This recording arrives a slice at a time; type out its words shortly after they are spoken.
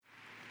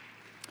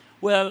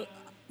Well,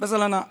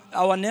 Basalana,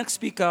 our next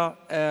speaker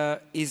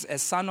is a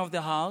son of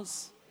the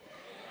house.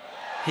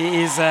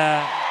 He is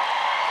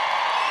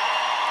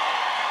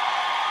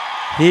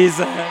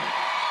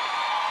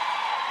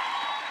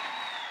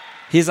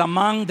he's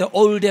among the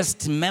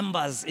oldest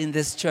members in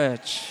this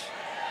church.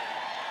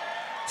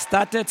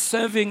 Started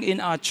serving in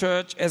our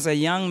church as a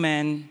young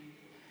man.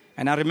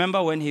 And I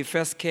remember when he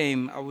first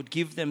came, I would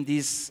give them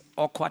these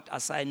awkward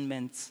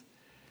assignments.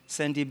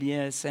 Send him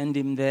here, send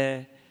him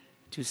there,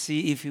 to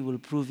see if he will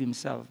prove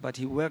himself. But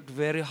he worked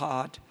very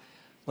hard,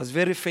 was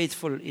very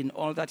faithful in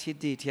all that he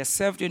did. He has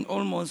served in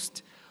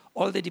almost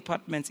all the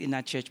departments in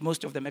our church,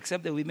 most of them,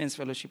 except the women's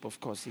fellowship, of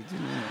course. He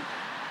didn't.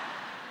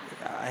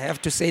 I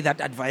have to say that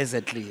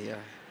advisedly. Yeah.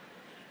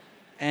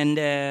 And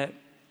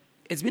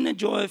it's been a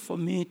joy for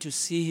me to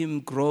see him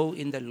grow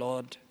in the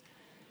Lord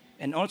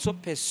and also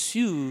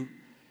pursue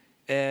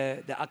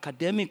the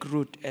academic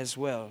route as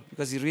well,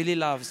 because he really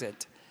loves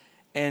it.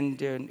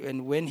 And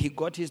when he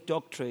got his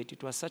doctorate,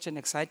 it was such an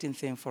exciting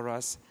thing for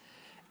us.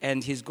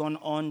 And he's gone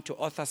on to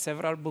author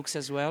several books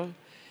as well.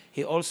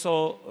 He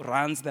also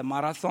runs the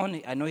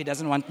marathon. I know he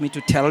doesn't want me to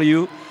tell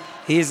you.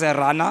 He's a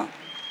runner.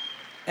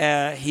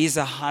 He's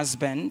a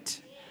husband.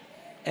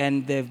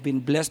 And they've been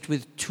blessed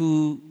with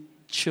 2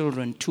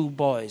 children, 2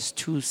 boys,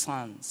 2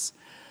 sons.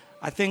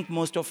 I think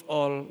most of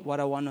all, what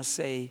I want to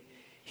say,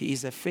 he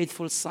is a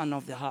faithful son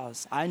of the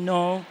house. I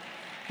know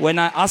when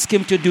I ask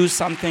him to do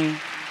something,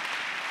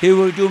 he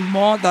will do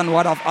more than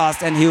what I've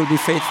asked, and he will be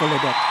faithful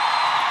at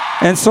that.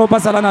 And so,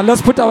 Basalana,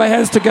 let's put our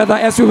hands together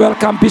as we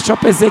welcome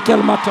Bishop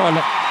Ezekiel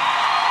Mathole.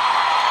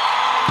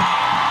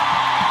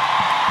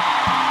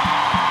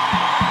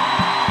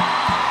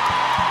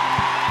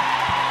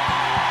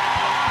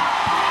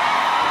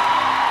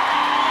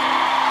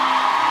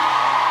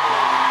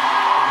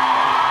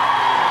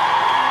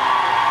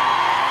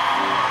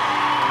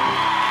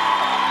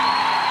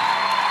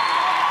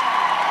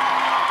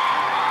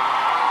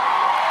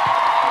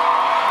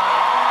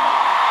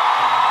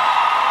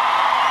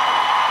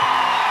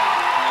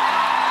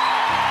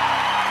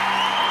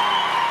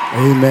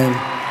 Amen,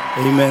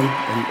 amen,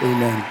 and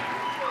amen.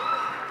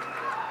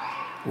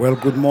 Well,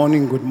 good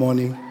morning, good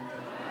morning.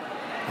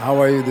 How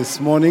are you this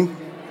morning?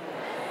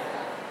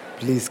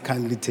 Please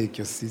kindly take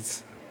your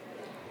seats.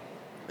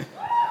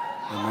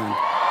 Amen.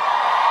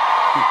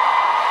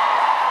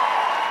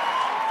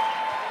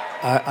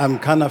 I'm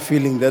kind of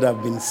feeling that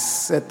I've been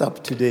set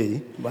up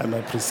today by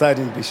my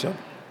presiding bishop.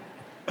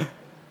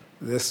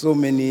 There's so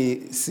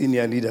many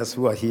senior leaders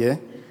who are here.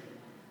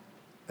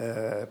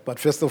 But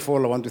first of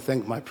all, I want to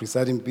thank my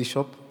presiding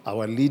bishop,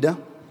 our leader,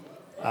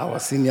 our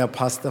senior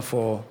pastor,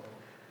 for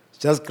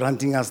just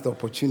granting us the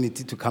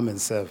opportunity to come and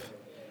serve.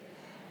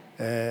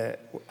 I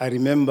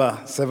remember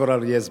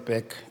several years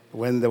back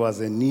when there was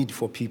a need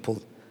for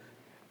people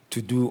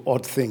to do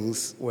odd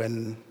things,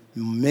 when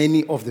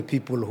many of the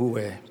people who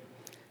were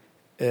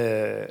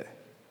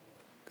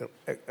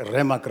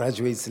Rema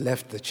graduates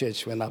left the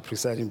church when our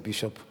presiding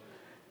bishop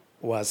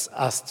was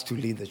asked to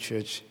lead the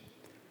church.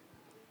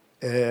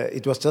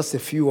 It was just a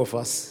few of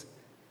us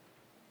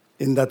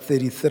in that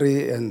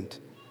 33 and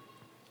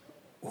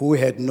who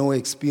had no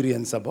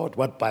experience about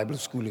what Bible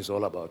school is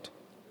all about.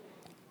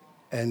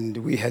 And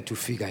we had to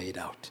figure it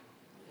out.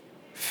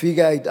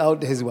 Figure it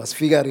out as he was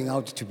figuring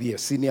out to be a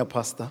senior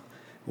pastor.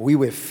 We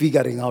were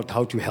figuring out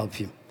how to help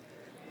him.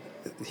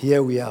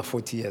 Here we are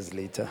 40 years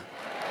later.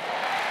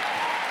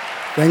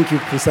 Thank you,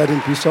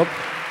 Presiding Bishop.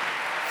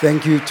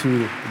 Thank you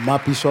to Ma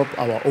Bishop,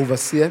 our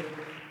overseer,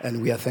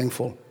 and we are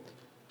thankful.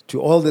 To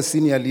all the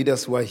senior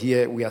leaders who are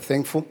here, we are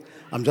thankful.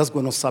 I'm just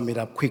going to sum it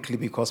up quickly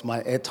because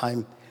my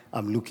airtime,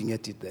 I'm looking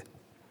at it there.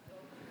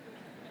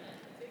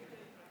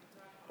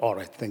 All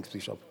right, thanks,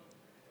 Bishop.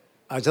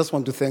 I just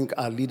want to thank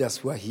our leaders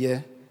who are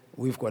here.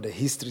 We've got a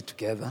history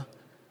together.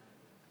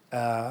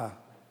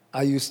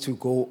 I used to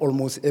go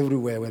almost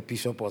everywhere where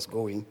Bishop was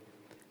going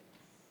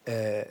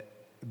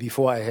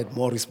before I had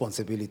more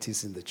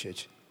responsibilities in the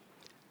church.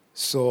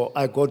 So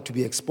I got to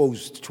be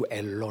exposed to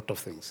a lot of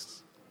things.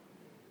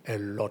 A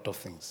lot of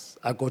things.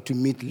 I got to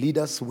meet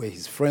leaders who were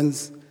his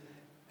friends,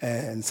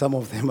 and some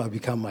of them have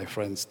become my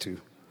friends too.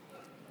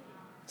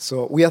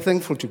 So we are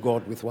thankful to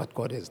God with what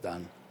God has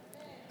done.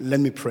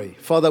 Let me pray.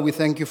 Father, we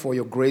thank you for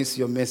your grace,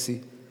 your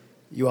mercy.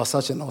 You are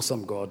such an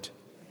awesome God.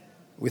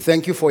 We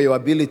thank you for your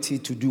ability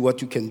to do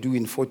what you can do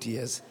in 40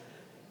 years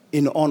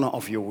in honor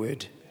of your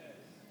word.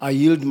 I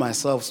yield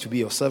myself to be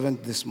your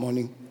servant this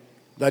morning,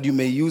 that you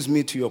may use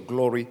me to your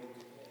glory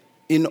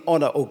in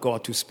order, O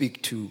God, to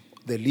speak to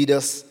the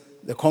leaders,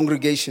 the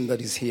congregation that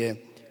is here,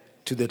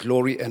 to the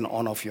glory and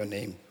honor of your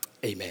name.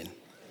 Amen.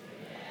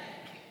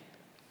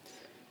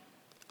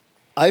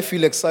 I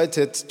feel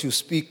excited to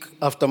speak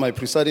after my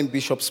presiding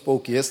bishop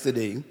spoke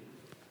yesterday.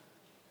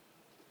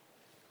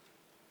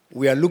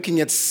 We are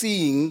looking at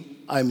seeing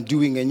I'm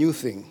doing a new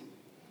thing.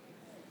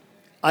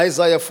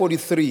 Isaiah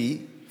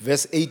 43,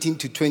 verse 18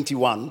 to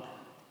 21.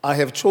 I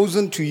have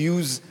chosen to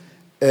use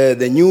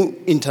the New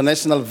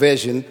International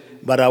Version,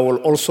 but I will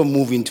also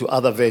move into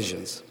other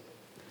versions.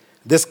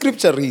 The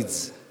scripture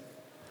reads,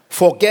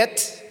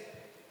 "Forget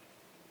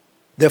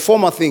the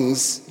former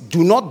things,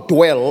 do not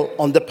dwell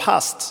on the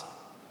past.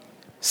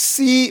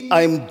 See,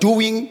 I'm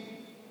doing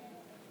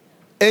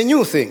a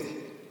new thing.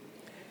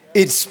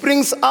 It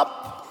springs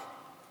up,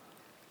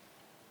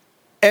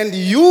 and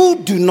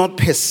you do not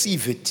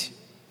perceive it.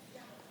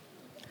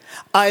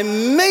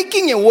 I'm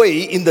making a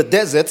way in the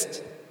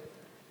desert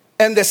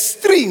and the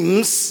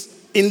streams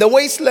in the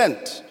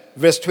wasteland.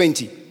 Verse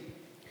 20.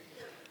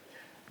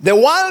 The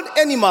wild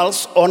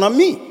animals honor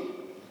me,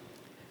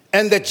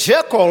 and the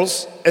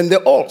jackals and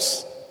the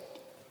owls,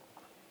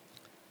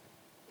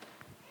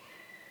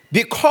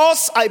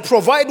 because I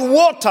provide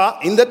water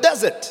in the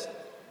desert,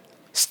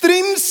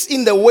 streams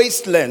in the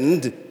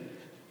wasteland,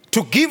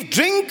 to give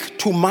drink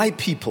to my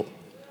people,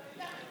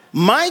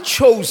 my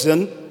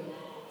chosen,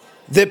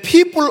 the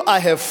people I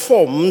have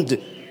formed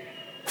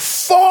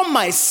for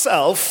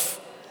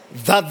myself,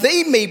 that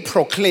they may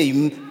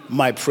proclaim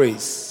my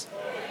praise.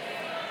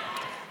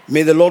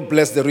 May the Lord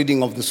bless the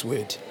reading of this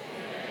word.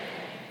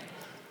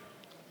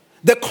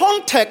 The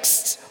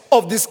context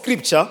of this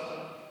scripture,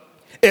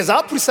 as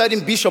our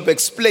presiding bishop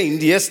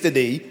explained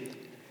yesterday,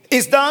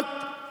 is that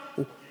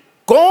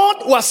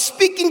God was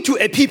speaking to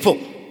a people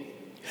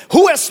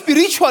who were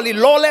spiritually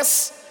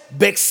lawless,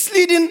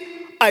 backsliding,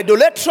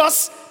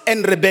 idolatrous,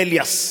 and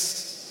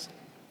rebellious.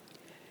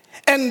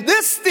 And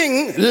this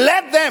thing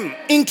led them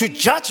into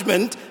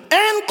judgment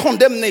and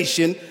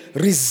condemnation,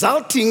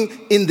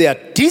 resulting in their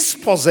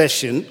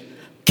dispossession,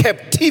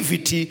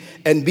 captivity,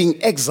 and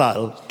being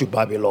exiled to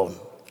Babylon.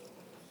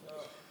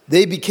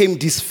 They became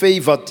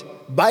disfavored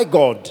by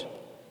God.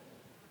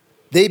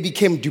 They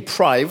became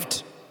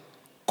deprived,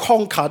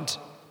 conquered,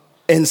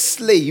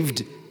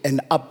 enslaved,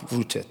 and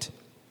uprooted.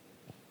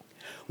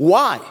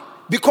 Why?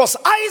 Because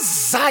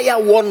Isaiah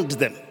warned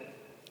them.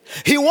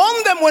 He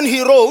warned them when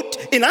he wrote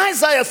in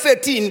Isaiah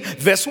 13,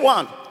 verse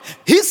 1.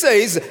 He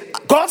says,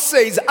 God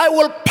says, I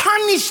will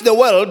punish the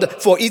world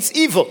for its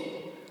evil,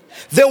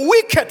 the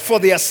wicked for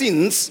their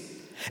sins,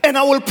 and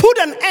I will put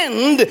an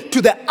end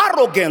to the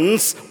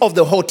arrogance of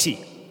the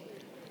haughty,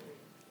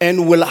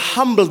 and will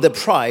humble the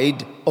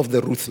pride of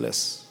the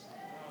ruthless.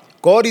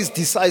 God is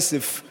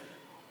decisive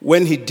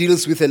when he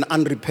deals with an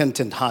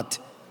unrepentant heart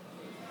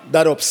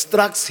that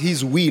obstructs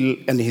his will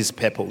and his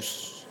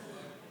purpose.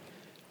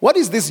 What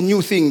is this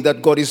new thing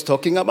that God is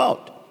talking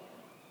about?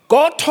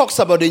 God talks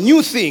about a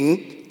new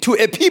thing to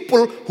a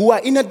people who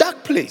are in a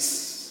dark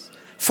place,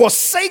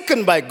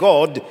 forsaken by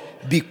God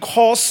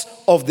because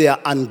of their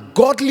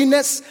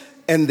ungodliness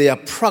and their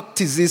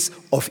practices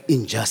of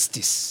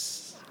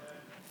injustice.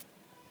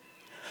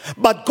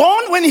 But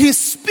God, when he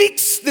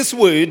speaks this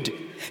word,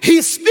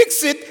 he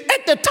speaks it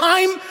at the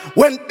time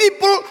when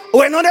people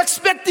were not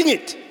expecting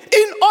it,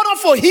 in order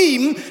for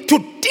him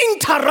to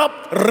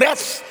interrupt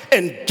wrath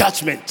and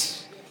judgment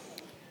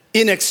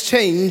in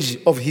exchange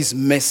of his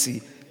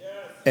mercy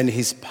and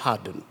his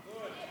pardon.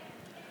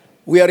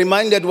 We are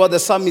reminded what the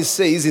psalmist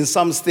says in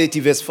Psalm 30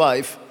 verse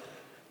 5.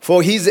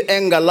 For his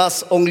anger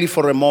lasts only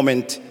for a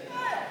moment,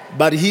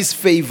 but his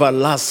favor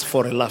lasts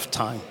for a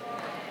lifetime.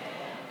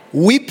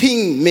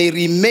 Weeping may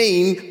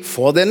remain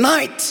for the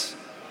night.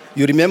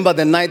 You remember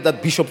the night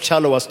that Bishop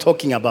Charlo was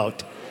talking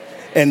about,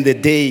 and the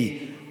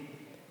day,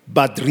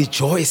 but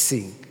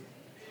rejoicing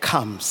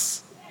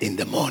comes in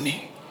the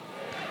morning.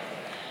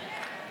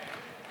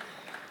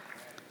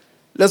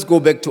 Let's go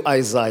back to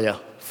Isaiah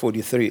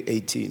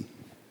 43:18.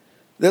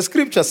 The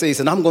scripture says,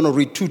 and I'm going to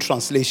read two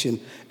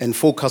translations and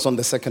focus on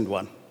the second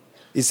one.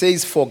 It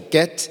says,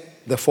 forget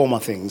the former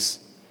things.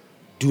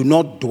 Do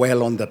not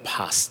dwell on the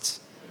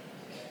past.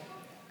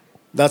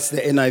 That's the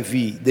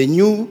NIV. The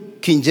New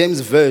King James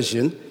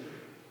Version,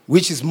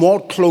 which is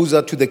more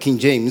closer to the King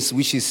James,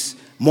 which is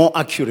more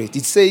accurate.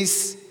 It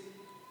says,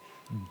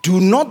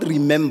 do not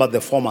remember the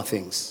former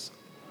things,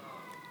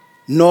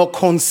 nor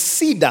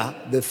consider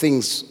the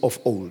things of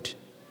old.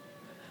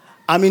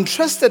 I'm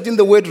interested in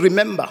the word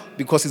remember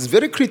because it's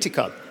very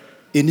critical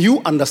in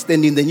you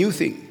understanding the new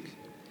thing.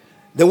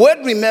 The word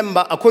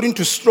remember, according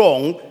to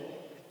Strong,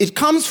 it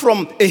comes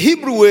from a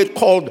Hebrew word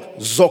called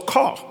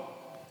zokar.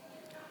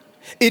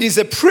 It is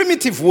a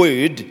primitive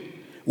word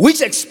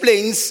which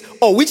explains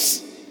or which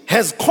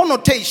has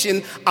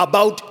connotation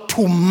about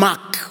to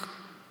mark.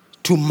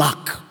 To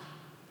mark.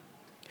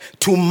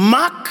 To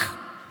mark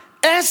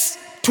as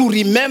to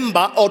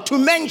remember or to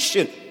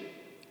mention.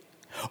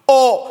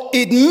 Or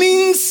it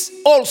means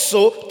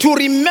also to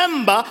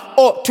remember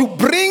or to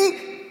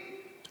bring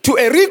to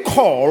a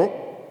recall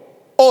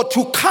or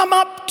to come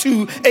up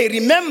to a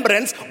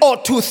remembrance or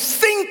to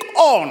think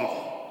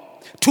on.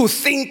 To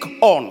think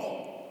on.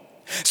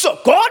 So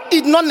God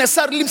did not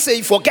necessarily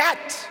say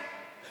forget.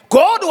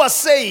 God was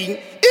saying,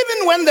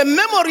 even when the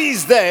memory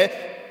is there,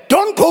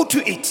 don't go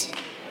to it.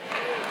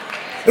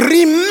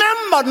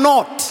 Remember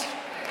not.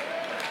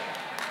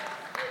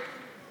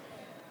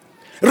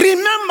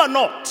 Remember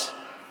not.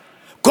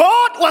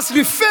 God was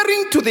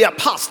referring to their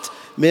past.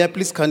 May I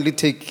please kindly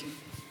take...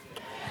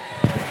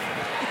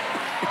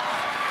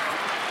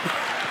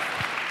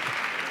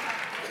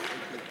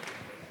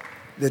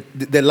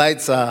 the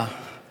lights are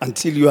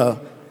until you are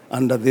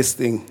under this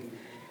thing.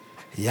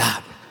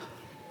 Yeah.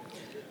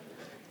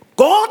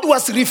 God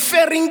was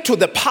referring to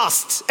the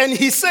past, and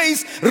he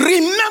says,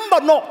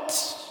 remember not.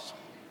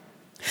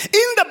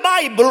 In the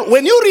Bible,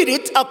 when you read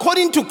it,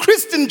 according to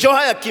Christian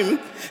Joachim,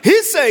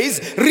 he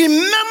says,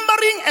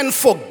 remembering and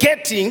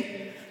forgetting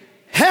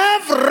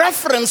have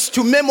reference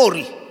to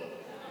memory.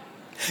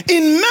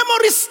 In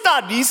memory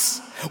studies,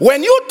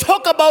 when you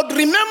talk about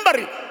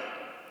remembering,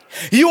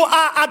 you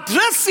are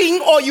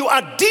addressing or you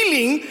are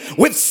dealing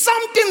with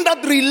something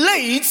that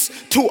relates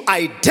to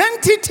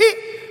identity,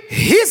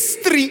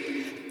 history,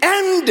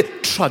 and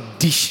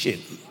tradition.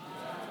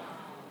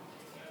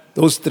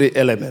 Those three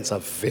elements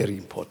are very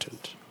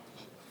important.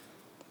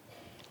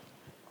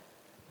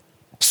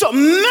 So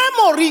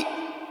memory,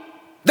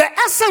 the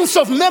essence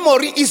of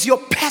memory is your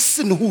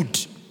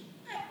personhood.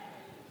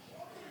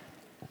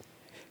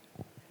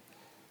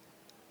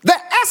 The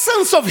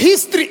essence of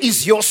history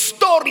is your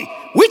story,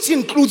 which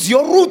includes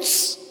your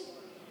roots.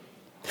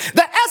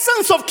 The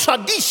essence of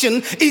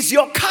tradition is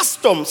your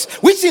customs,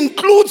 which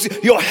includes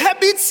your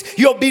habits,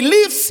 your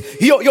beliefs,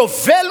 your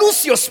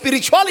values, your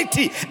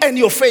spirituality, and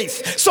your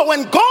faith. So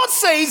when God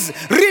says,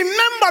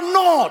 remember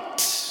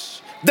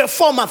not the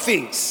former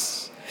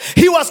things,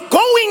 he was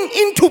going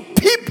into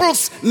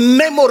people's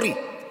memory.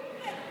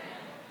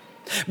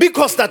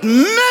 Because that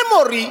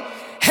memory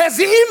has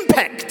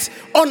impact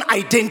on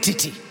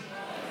identity.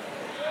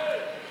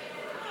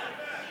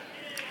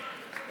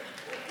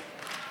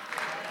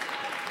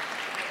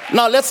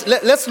 Now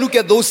let's look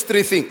at those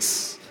three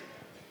things.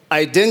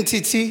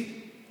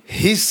 Identity,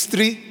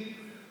 history,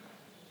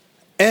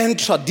 and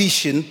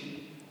tradition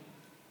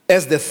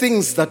as the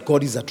things that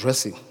God is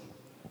addressing.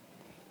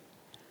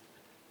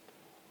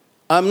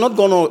 I'm not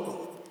going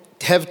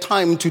to have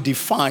time to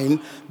define,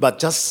 but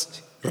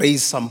just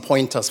raise some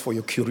pointers for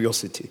your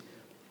curiosity.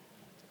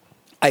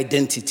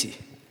 Identity.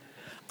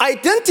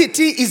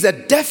 Identity is a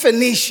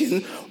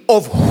definition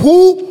of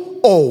who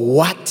or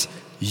what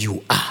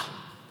you are.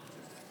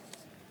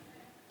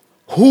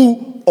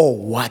 Who or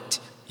what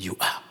you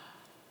are.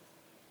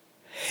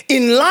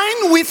 In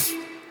line with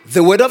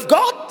the Word of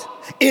God,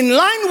 in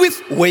line with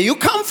where you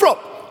come from.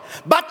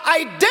 But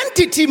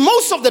identity,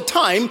 most of the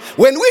time,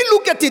 when we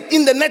look at it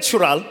in the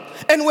natural,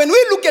 and when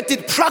we look at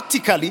it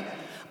practically,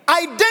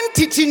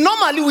 identity,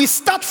 normally we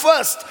start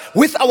first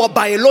with our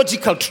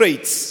biological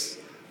traits,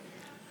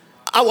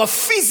 our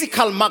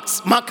physical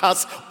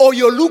markers, or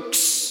your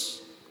looks.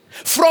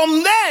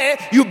 From there,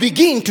 you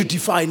begin to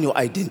define your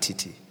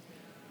identity.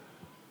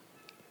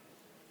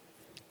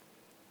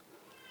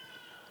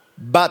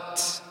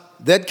 But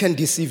that can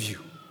deceive you.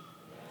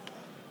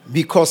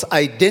 Because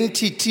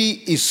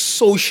identity is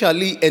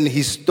socially and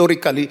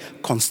historically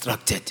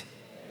constructed.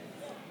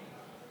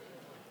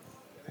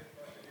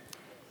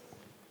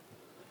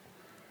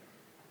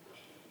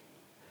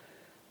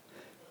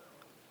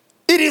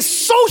 It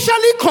is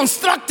socially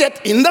constructed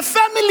in the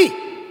family.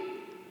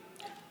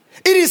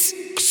 It is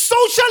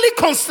socially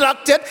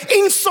constructed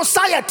in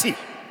society.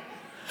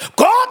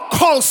 God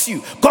calls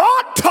you,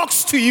 God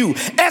talks to you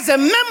as a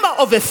member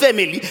of a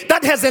family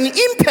that has an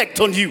impact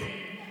on you,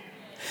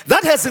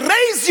 that has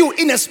raised you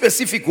in a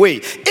specific way,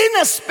 in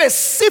a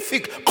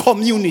specific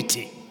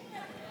community.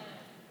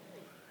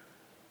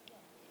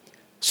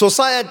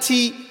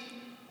 Society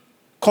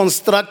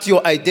constructs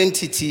your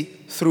identity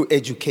through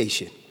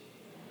education.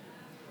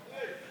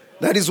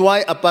 That is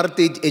why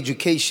apartheid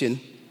education,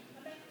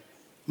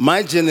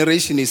 my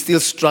generation is still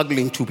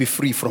struggling to be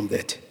free from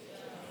that.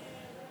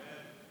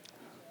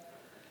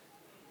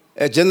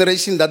 A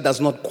generation that does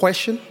not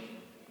question.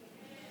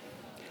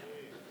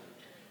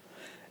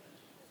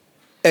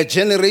 A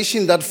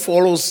generation that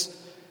follows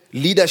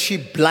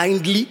leadership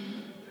blindly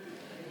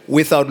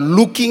without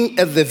looking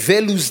at the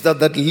values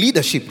that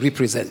leadership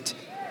represent.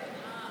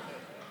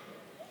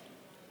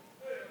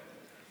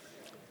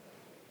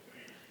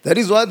 That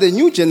is why the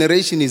new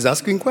generation is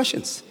asking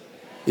questions.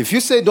 If you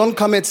say don't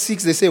come at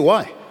 6, they say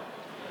why?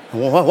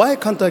 Why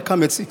can't I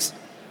come at 6?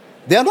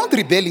 They are not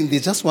rebelling, they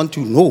just want to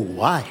know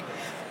why.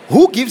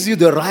 Who gives you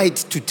the right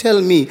to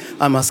tell me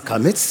I must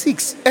come at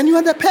 6? And you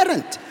are the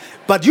parent.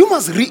 But you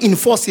must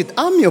reinforce it.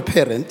 I'm your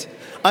parent.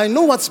 I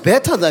know what's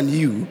better than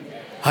you.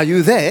 Are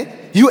you there?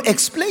 You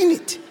explain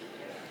it.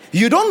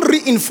 You don't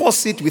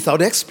reinforce it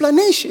without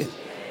explanation.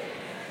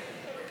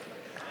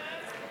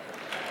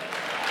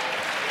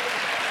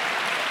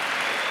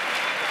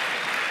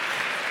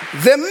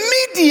 The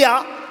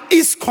media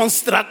is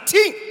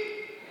constructing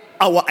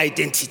our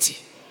identity.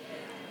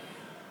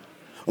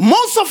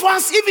 Most of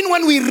us, even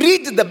when we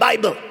read the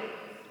Bible,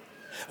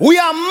 we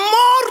are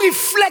more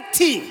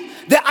reflecting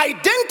the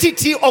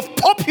identity of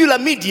popular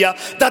media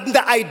than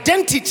the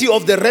identity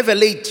of the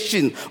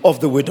revelation of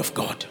the Word of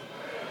God.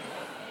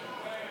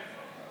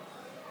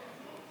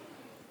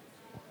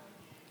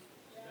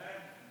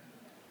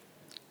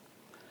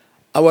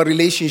 Our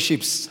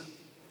relationships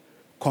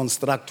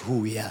construct who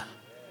we are.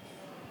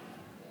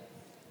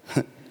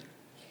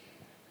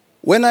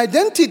 When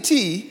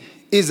identity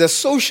is a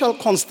social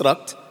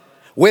construct,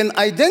 when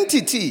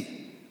identity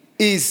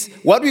is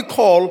what we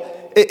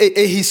call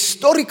a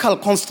historical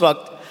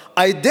construct,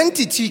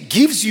 identity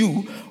gives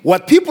you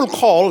what people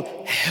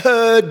call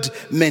herd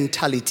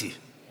mentality.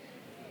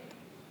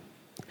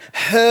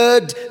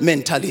 Herd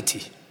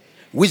mentality,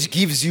 which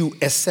gives you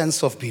a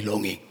sense of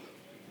belonging.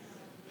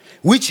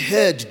 Which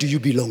herd do you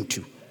belong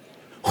to?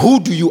 Who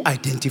do you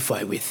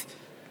identify with?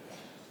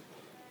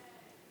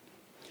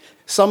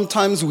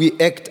 Sometimes we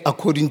act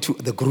according to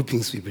the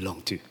groupings we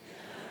belong to,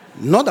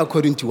 not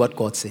according to what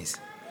God says.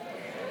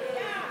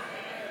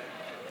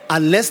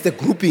 Unless the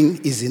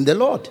grouping is in the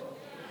Lord.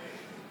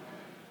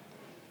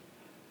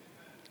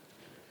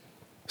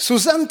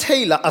 Susan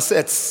Taylor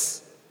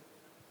asserts,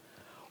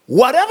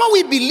 whatever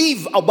we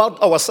believe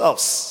about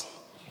ourselves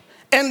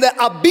and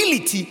the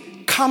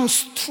ability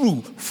comes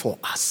true for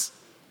us.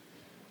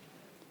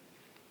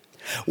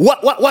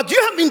 What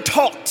you have been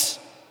taught,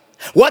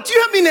 what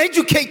you have been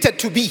educated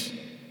to be,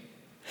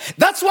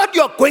 that's what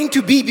you are going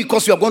to be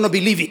because you are going to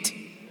believe it.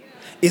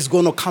 It's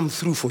going to come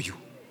through for you.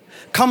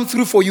 Come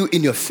through for you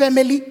in your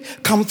family,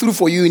 come through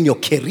for you in your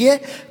career,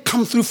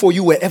 come through for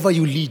you wherever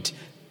you lead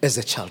as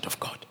a child of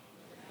God.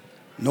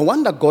 No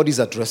wonder God is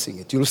addressing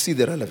it. You'll see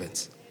the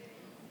relevance.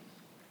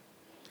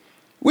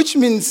 Which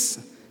means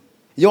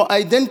your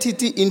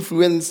identity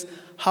influences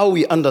how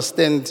we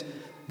understand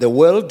the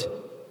world,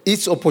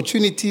 its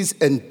opportunities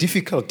and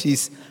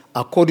difficulties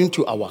according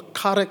to our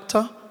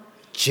character,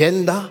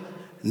 gender,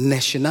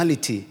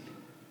 nationality,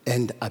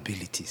 and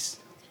abilities.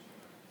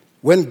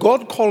 When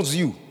God calls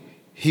you,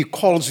 He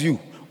calls you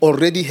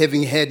already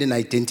having had an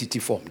identity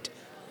formed.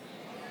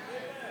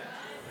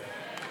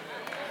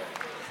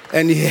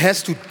 And He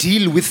has to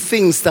deal with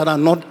things that are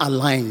not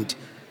aligned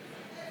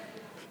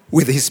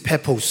with His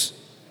purpose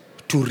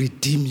to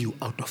redeem you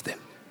out of them.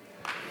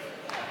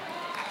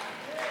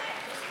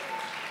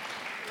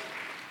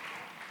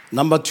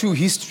 Number 2,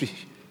 history.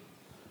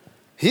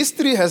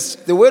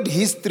 The word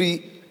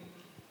history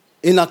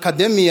in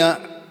academia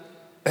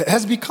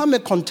has become a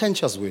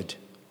contentious word.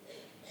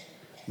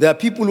 There are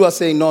people who are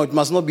saying, no, it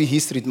must not be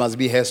history, it must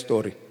be her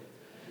story.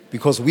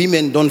 Because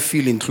women don't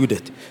feel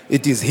included.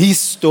 It is his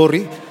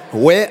story.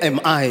 Where am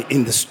I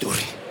in the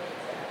story?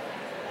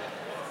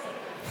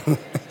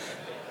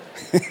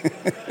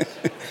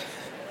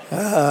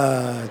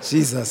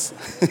 Jesus.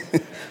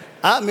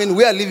 I mean,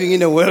 we are living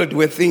in a world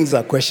where things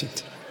are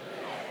questioned.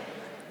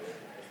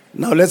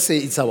 Now let's say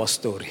it's our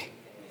story.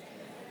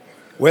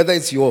 Whether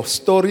it's your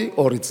story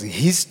or it's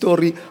his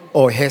story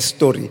or her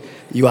story,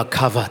 you are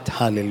covered.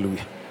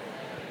 Hallelujah.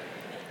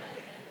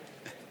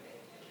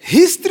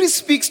 History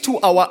speaks to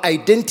our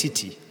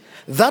identity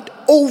that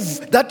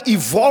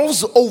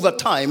evolves over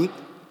time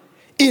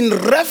in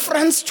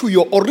reference to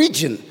your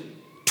origin,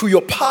 to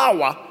your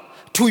power,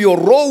 to your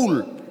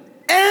role,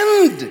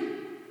 and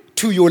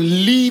to your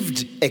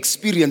lived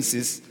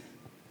experiences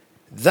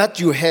that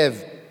you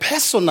have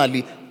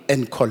personally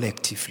and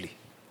collectively.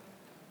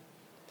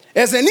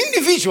 As an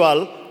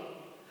individual,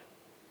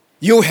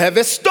 you have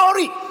a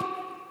story.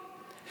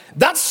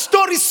 That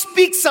story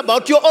speaks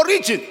about your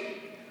origin.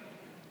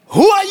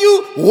 Who are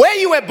you? Where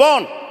you were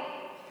born?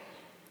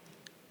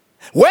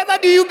 Whether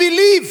do you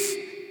believe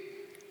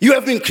you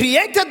have been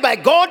created by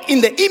God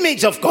in the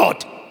image of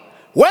God?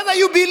 Whether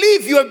you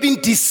believe you have been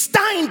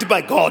destined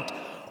by God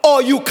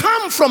or you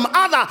come from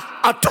other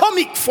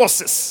atomic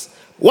forces.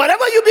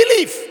 Whatever you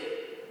believe.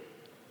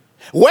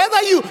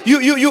 Whether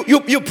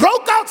you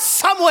broke out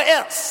somewhere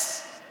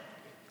else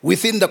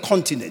within the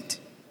continent.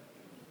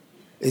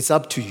 It's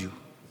up to you.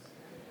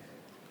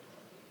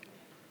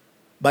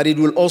 But it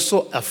will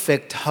also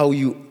affect how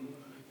you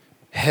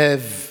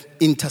have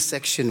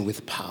intersection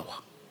with power.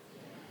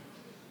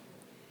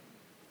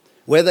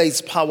 Whether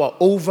it's power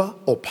over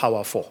or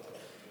power for.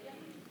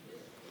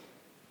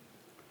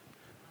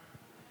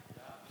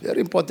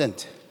 Very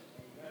important.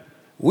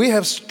 We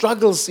have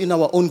struggles in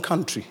our own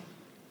country.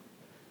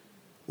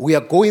 We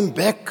are going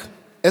back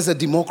as a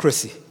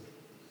democracy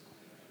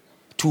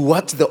to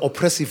what the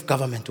oppressive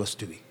government was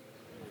doing.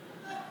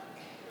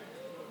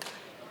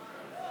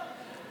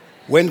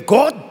 When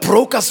God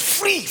broke us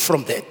free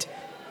from that,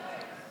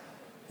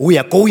 we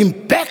are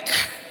going back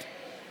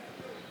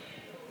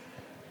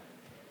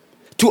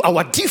to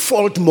our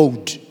default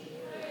mode.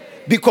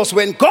 Because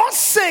when God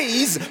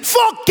says,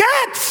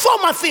 forget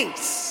former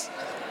things,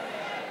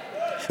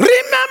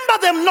 remember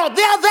them not,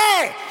 they are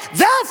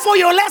there for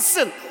your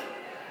lesson.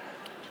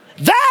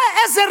 There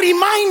as a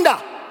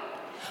reminder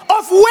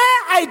of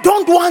where I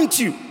don't want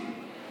you.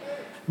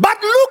 But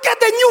look at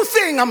the new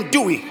thing I'm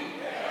doing.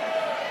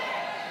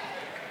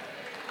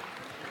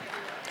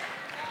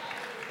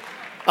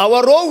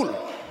 Our role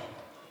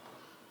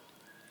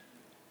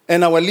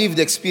and our lived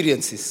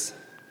experiences.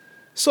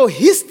 So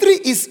history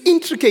is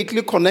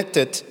intricately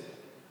connected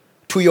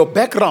to your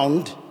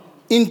background.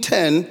 In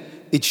turn,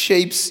 it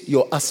shapes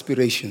your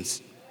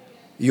aspirations,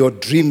 your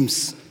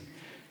dreams,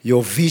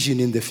 your vision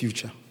in the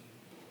future.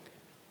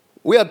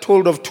 We are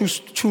told of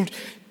two.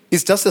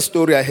 It's just a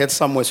story I heard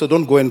somewhere, so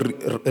don't go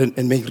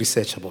and make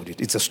research about it.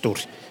 It's a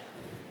story.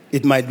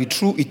 It might be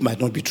true, it might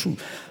not be true.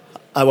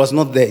 I was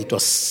not there, it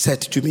was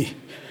said to me.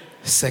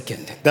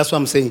 Second. That's what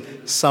I'm saying.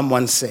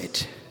 Someone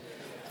said.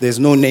 There's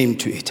no name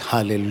to it.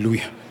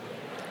 Hallelujah.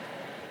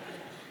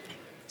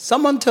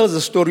 Someone tells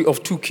the story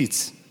of two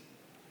kids.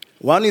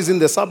 One is in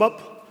the suburb,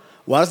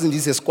 one is in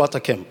this squatter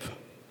camp.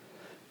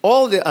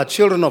 All they are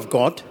children of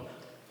God,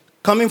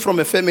 coming from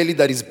a family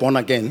that is born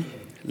again.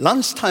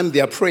 Lunchtime they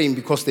are praying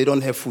because they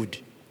don't have food.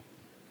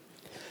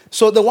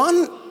 So the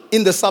one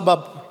in the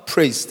suburb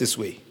prays this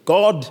way: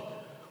 God,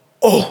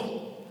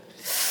 oh,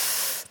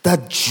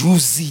 that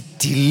juicy,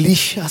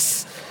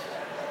 delicious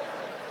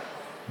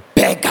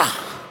burger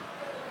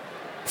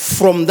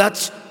from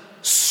that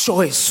so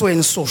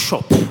and so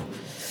shop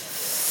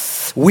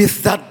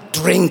with that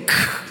drink.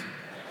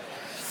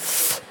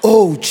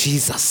 Oh,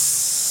 Jesus.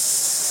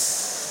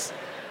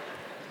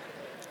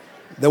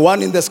 The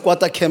one in the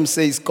squatter camp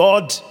says,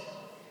 God,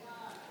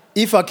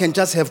 if I can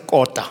just have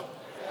quarter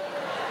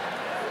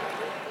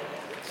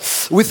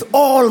with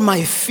all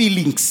my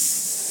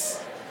feelings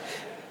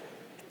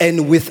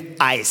and with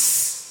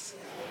ice.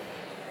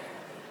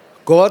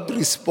 God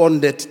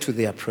responded to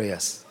their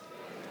prayers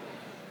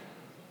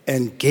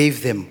and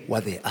gave them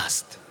what they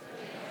asked.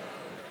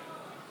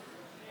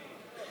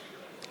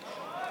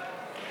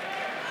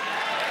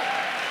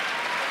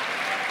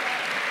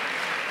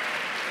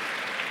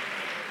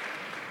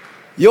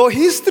 Your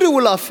history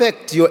will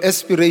affect your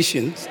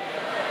aspirations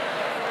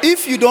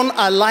if you don't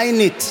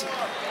align it.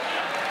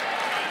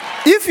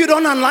 If you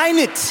don't align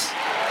it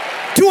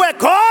to a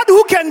God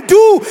who can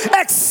do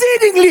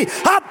exceedingly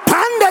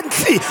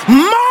abundantly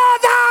more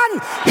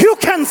than you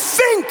can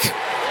think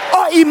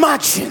or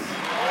imagine.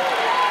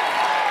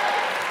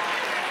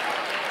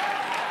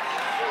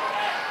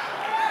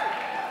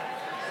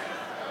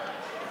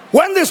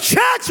 When this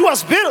church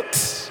was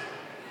built,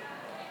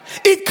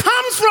 it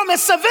comes from a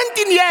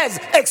 17 years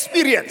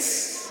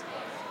experience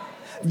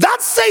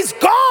that says,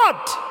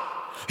 God,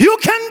 you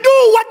can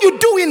do what you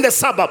do in the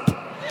suburb.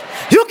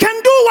 You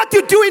can do what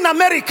you do in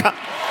America.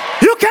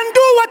 You can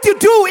do what you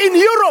do in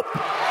Europe.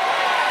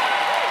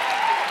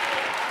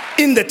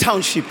 In the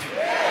township.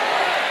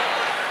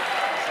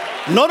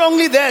 Not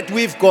only that,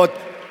 we've got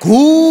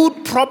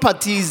good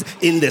properties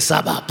in the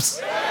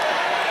suburbs.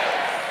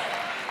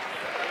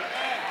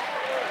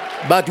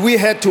 But we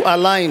had to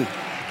align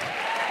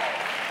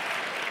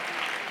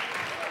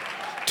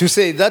to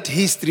say that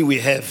history we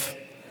have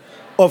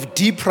of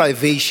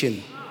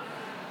deprivation,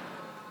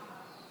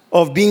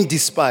 of being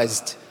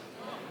despised,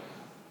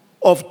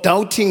 of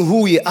doubting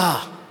who we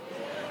are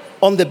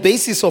on the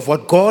basis of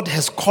what God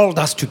has called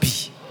us to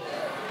be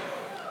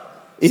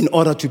in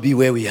order to be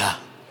where we are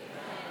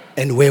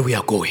and where we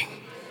are going.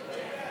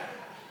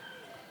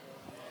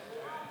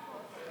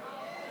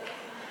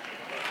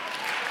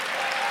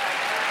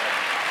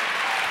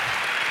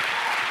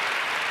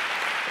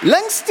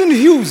 Langston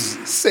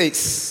Hughes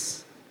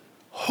says,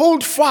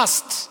 hold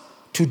fast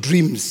to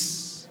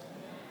dreams.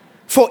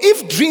 For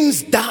if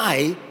dreams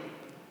die,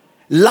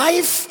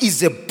 life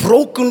is a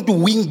broken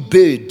winged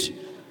bird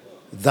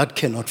that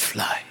cannot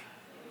fly.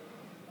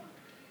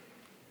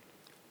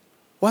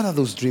 What are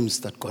those dreams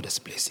that God has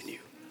placed in you?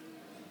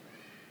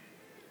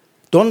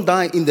 Don't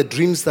die in the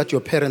dreams that your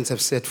parents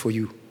have set for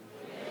you,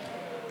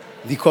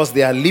 because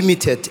they are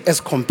limited as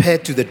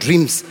compared to the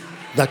dreams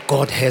that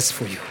God has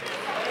for you.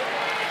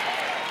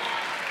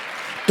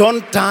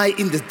 Don't die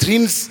in the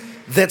dreams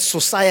that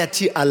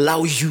society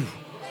allows you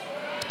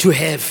to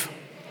have,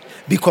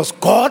 because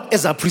God,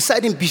 as our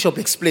presiding bishop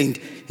explained,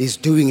 is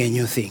doing a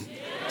new thing.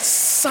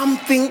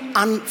 Something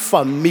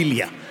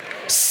unfamiliar.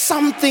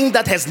 Something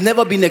that has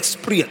never been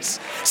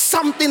experienced.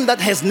 Something that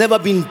has never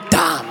been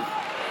done.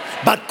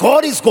 But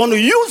God is going to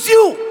use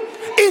you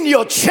in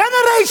your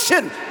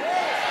generation.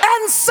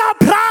 And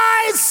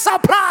surprise,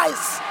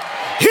 surprise,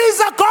 He's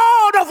a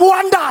God of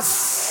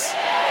wonders.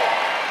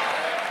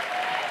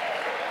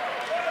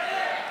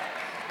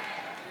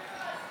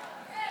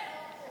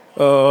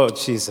 Oh,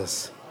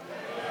 Jesus.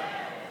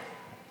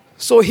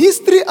 So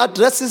history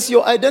addresses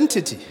your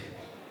identity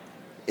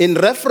in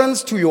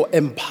reference to your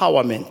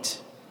empowerment,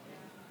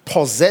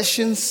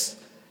 possessions,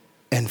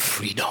 and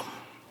freedom.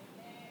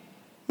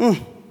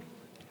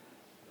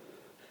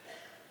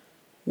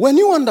 When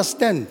you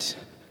understand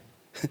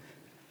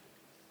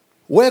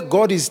where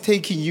God is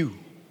taking you,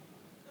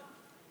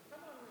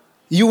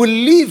 you will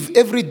live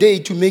every day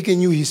to make a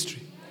new history.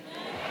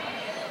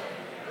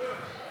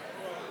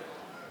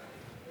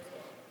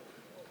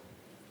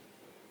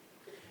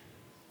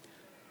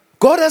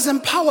 God has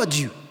empowered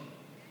you.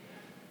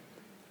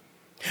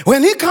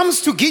 When He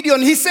comes to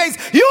Gideon, He says,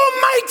 you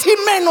mighty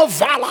men of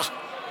valor.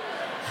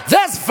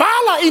 There's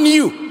valor in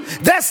you.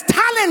 There's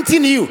talent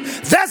in you.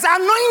 There's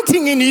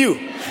anointing in you.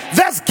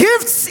 There's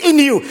gifts in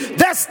you.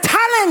 There's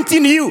talent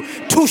in you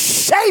to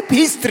shape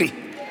history.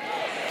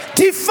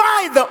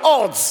 Defy the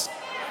odds.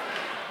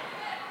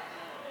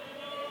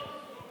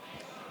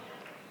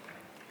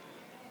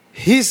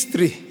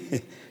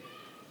 History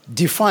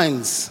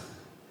defines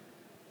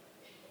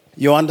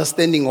your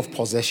understanding of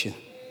possession.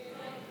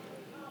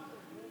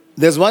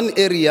 There's one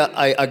area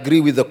I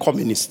agree with the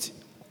communist.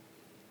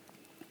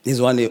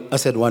 I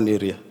said one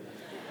area.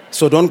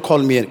 So don't call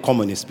me a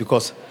communist,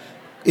 because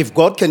If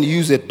God can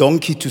use a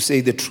donkey to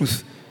say the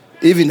truth,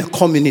 even a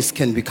communist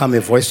can become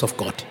a voice of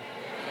God.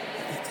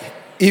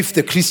 If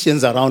the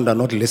Christians around are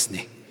not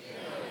listening.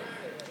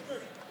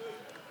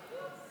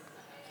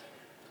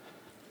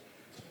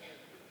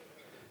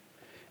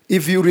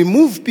 If you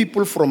remove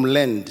people from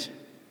land,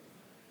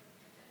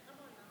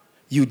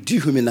 you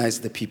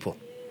dehumanize the people.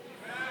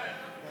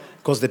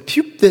 Because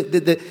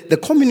the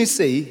communists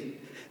say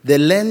the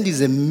land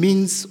is a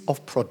means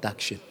of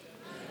production.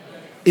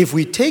 If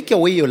we take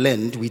away your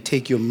land, we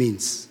take your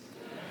means.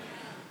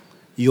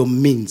 Your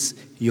means.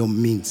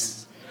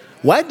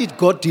 Why did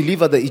God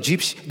deliver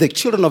the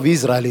children of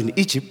Israel in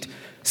Egypt,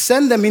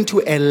 send them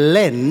into a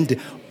land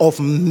of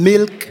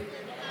milk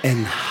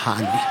and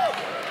honey?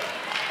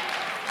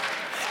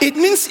 It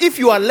means if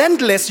you are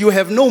landless, you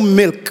have no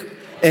milk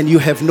and you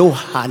have no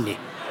honey.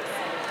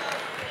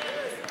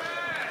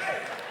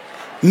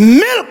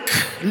 Milk,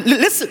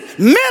 listen,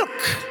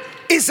 milk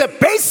is a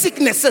basic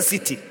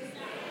necessity.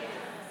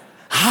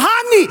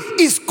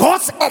 Honey is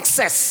God's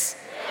excess.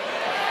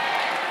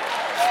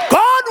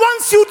 God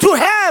wants you to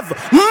have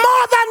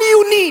more than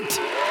you need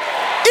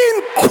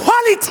in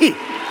quality.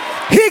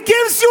 He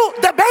gives you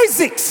the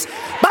basics,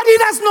 but He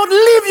does not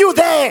leave you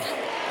there.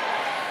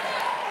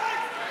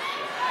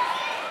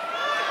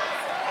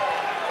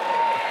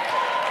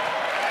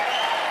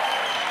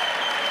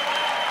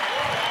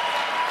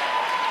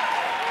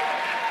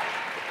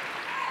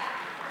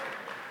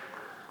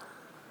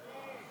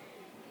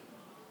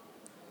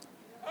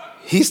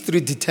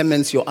 History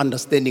determines your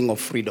understanding of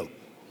freedom.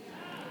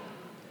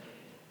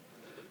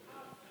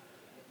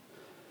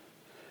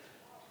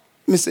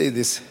 Let me say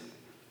this.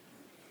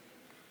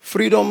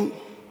 Freedom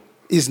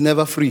is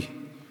never free.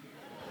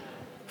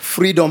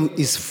 Freedom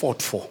is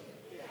fought for.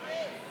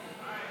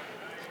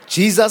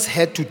 Jesus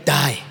had to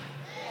die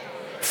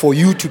for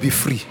you to be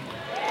free.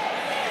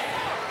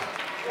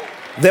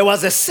 There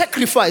was a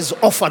sacrifice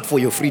offered for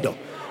your freedom.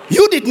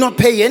 You did not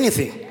pay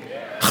anything.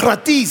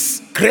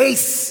 Gratis,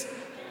 grace.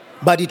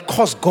 But it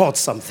cost God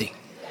something.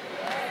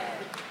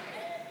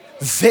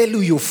 Value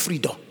your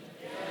freedom.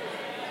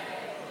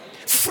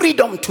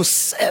 Freedom to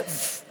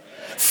serve.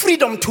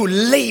 Freedom to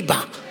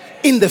labor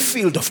in the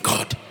field of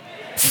God.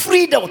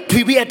 Freedom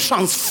to be a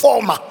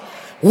transformer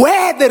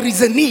where there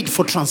is a need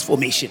for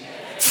transformation.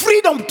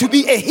 Freedom to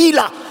be a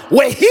healer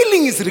where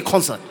healing is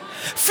reconciled.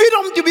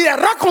 Freedom to be a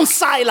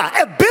reconciler,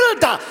 a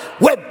builder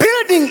where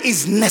building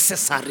is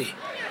necessary.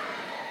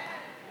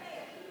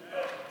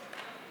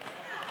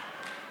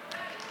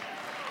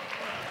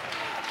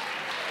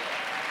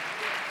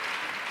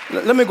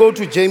 Let me go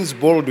to James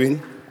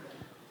Baldwin,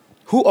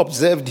 who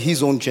observed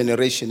his own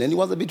generation, and he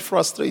was a bit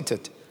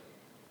frustrated.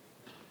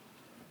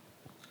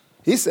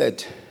 He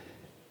said,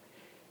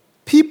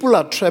 people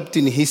are trapped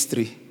in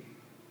history,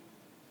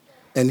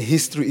 and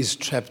history is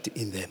trapped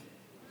in them.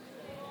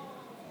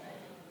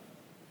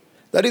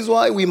 That is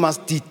why we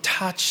must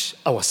detach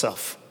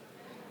ourselves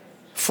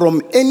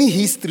from any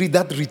history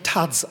that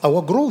retards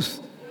our growth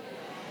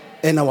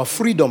and our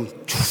freedom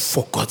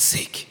for God's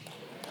sake.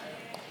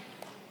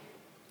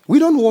 We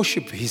don't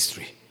worship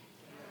history.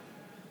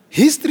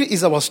 History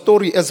is our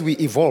story as we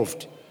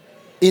evolved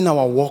in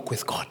our walk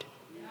with God.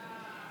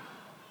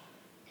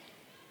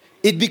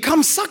 It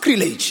becomes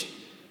sacrilege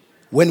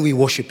when we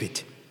worship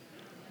it.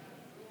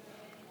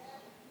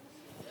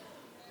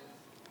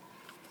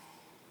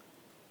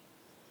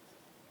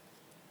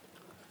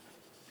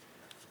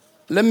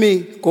 Let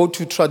me go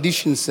to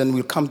traditions and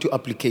we'll come to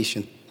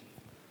application.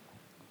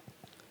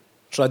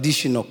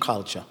 Tradition or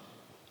culture.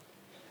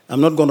 I'm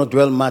not going to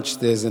dwell much.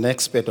 There's an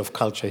expert of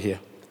culture here.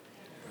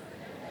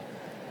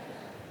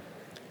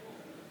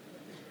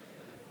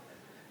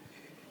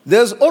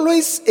 There's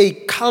always a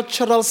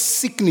cultural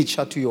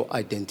signature to your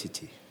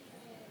identity.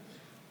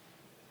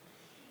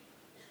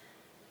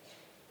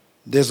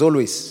 There's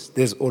always.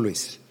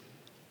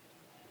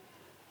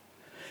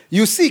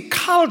 You see,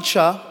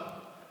 culture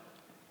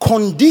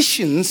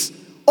conditions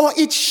or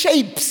it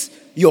shapes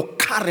your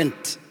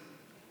current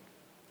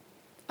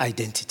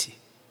identity.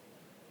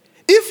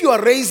 If you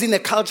are raised in a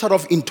culture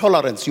of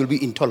intolerance, you'll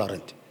be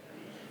intolerant.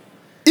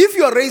 If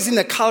you are raised in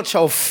a culture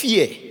of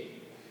fear,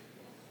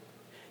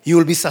 you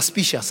will be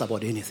suspicious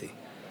about anything.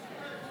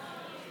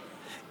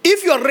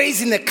 If you are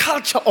raised in a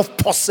culture of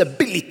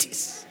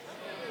possibilities,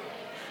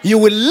 you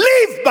will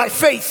live by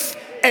faith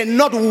and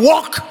not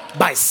walk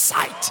by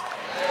sight.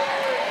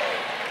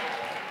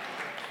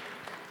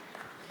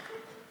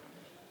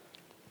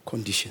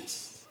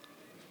 Conditions.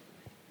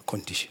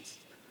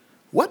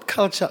 What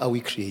culture are we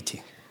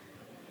creating?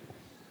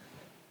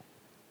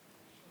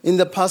 In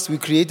the past, we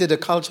created a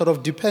culture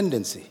of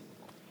dependency,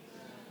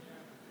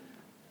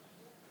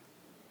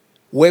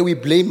 where we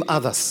blame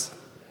others.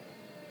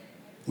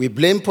 We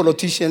blame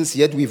politicians,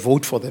 yet we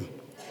vote for them.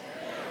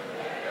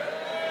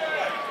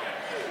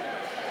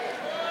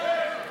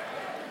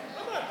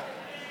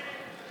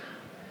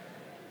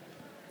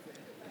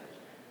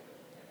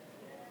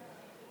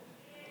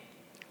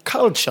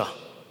 Culture,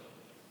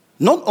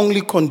 not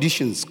only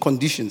conditions,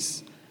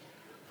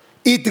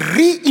 it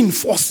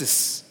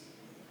reinforces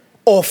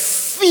or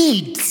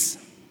feeds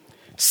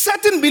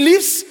certain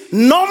beliefs,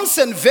 norms,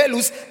 and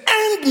values,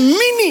 and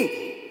meaning.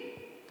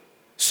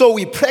 So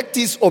we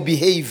practice or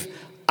behave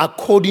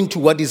according to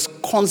what is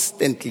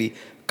constantly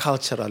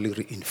culturally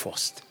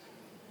reinforced.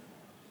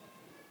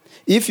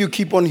 If you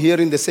keep on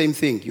hearing the same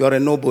thing, you are a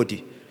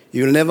nobody.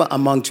 You will never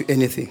amount to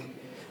anything.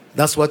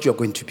 That's what you're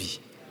going to be.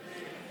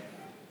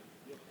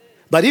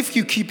 But if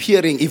you keep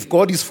hearing, if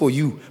God is for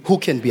you, who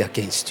can be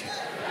against you?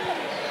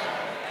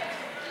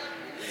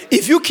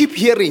 If you keep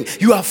hearing,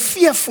 you are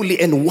fearfully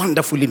and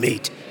wonderfully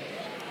made.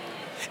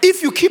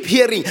 If you keep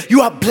hearing,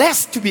 you are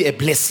blessed to be a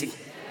blessing.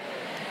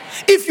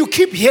 If you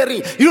keep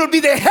hearing, you will be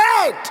the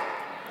head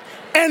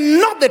and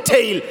not the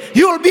tail.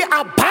 You will be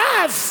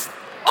above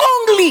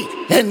only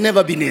and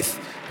never beneath.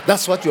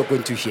 That's what you're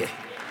going to hear.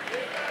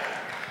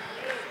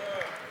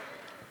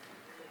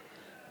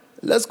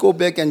 Let's go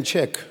back and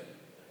check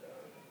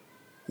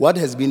what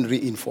has been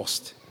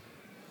reinforced.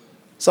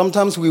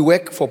 Sometimes we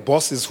work for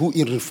bosses who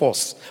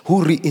reinforce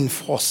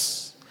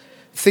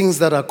things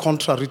that are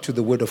contrary to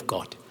the word of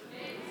God.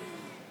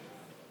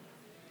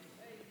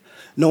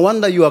 No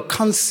wonder you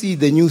can't see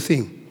the new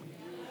thing,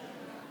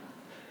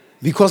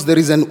 because there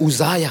is an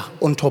Uzziah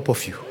on top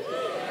of you.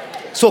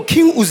 So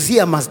King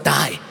Uzziah must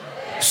die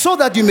so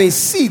that you may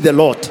see the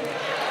Lord.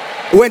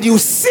 When you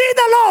see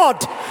the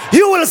Lord,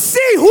 you will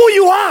see who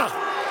you are.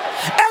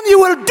 And you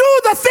will do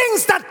the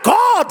things that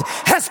God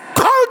has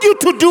called you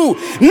to do.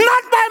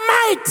 Not by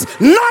might,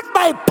 not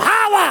by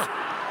power,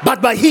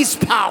 but by his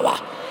power.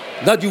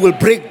 That you will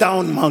break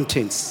down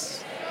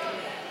mountains.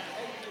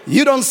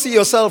 You don't see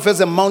yourself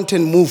as a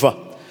mountain mover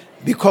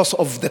because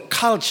of the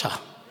culture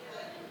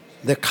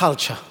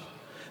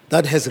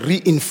that has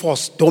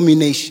reinforced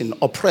domination,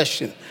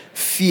 oppression,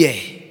 fear,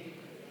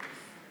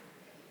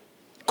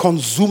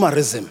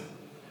 consumerism.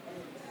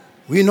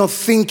 We're not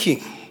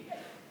thinking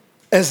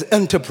as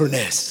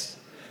entrepreneurs.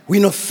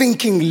 We're not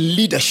thinking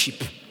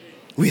leadership.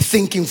 We're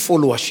thinking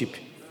followership.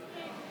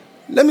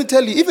 Let me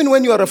tell you, even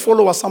when you are a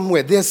follower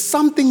somewhere, there's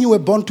something you were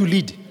born to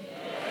lead.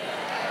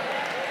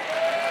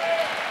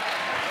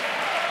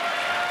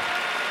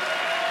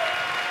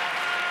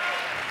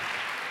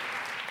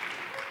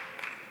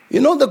 You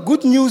know, the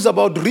good news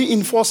about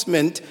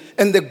reinforcement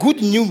and the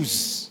good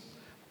news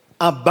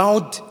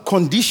about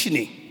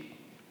conditioning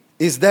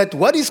is that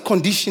what is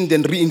conditioned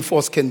and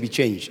reinforced can be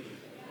changed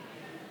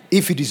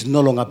if it is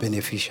no longer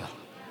beneficial.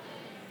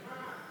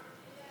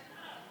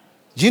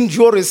 Jean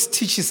Joris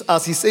teaches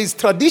us, he says,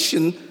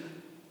 tradition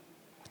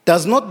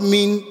does not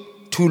mean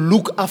to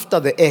look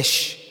after the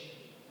ash,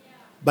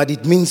 but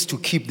it means to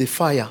keep the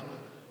fire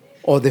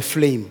or the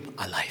flame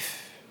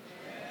alive.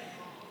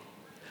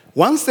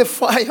 Once the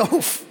fire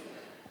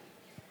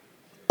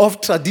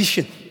of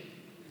tradition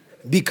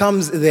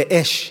becomes the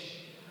ash,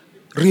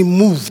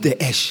 remove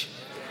the ash.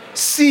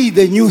 See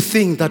the new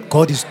thing that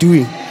God is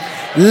doing.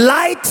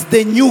 Light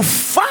the new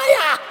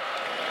fire.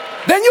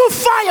 The new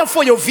fire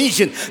for your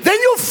vision. The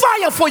new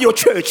fire for your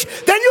church.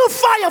 The new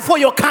fire for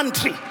your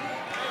country.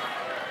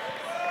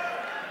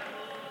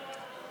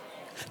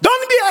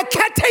 Don't be a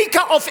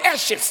caretaker of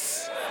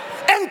ashes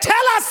and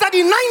tell us that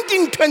in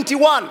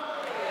 1921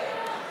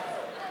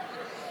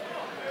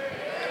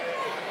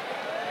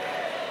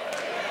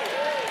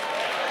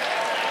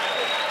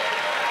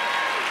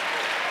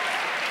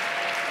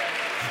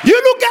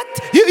 you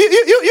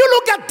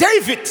look at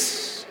David,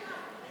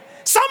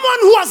 someone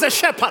who was a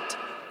shepherd.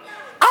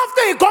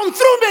 After he gone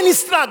through many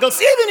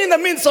struggles, even in the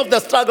midst of the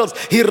struggles,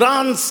 he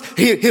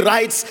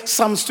writes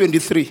Psalms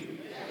 23.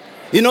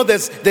 You know,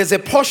 there's a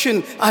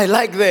portion I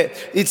like there.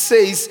 It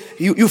says,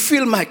 you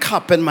fill my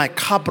cup and my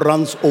cup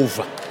runs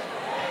over.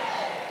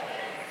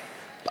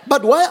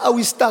 But why are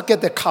we stuck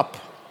at the cup?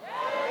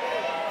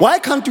 Why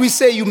can't we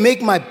say you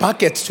make my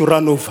bucket to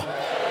run over?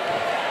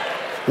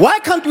 Why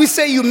can't we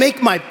say you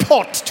make my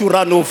pot to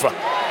run over?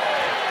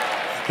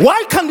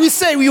 Why can't we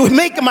say you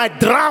make my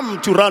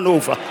drum to run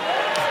over?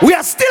 We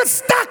are still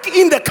stuck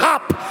in the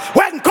cup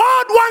when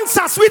God wants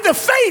us with the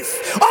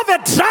faith of a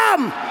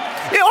drum,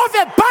 of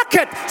a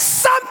bucket,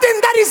 something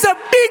that is a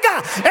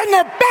bigger and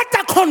a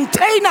better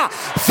container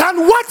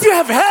than what you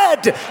have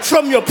heard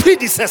from your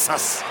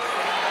predecessors.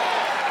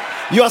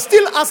 You are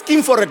still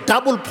asking for a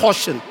double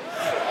portion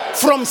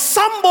from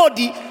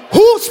somebody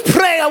whose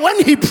prayer,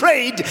 when he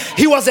prayed,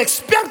 he was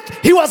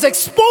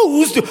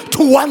exposed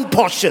to one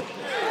portion.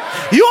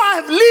 You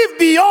have lived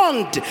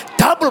beyond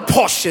double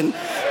portion.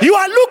 You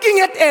are looking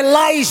at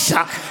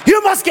Elijah.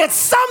 You must get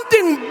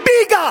something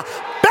bigger,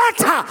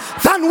 better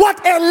than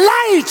what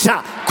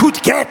Elijah could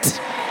get.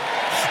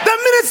 The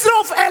ministry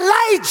of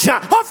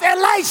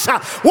Elisha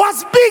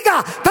was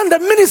bigger than the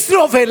ministry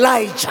of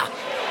Elijah.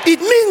 It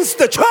means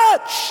the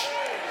church.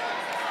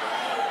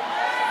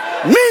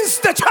 Means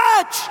the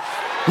church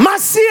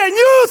must see a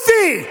new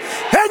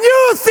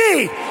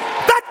thing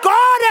that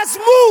God has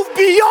moved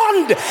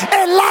beyond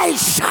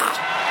Elisha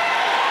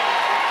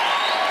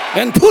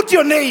and put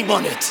your name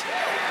on it.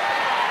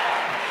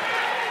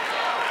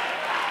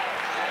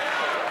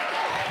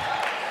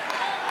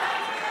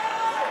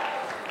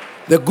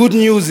 The good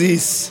news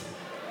is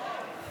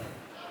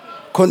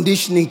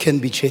conditioning can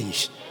be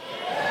changed.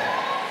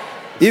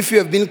 If you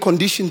have been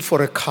conditioned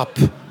for a cup,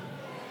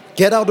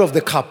 get out of the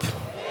cup.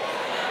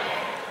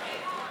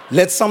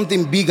 Let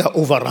something bigger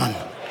overrun.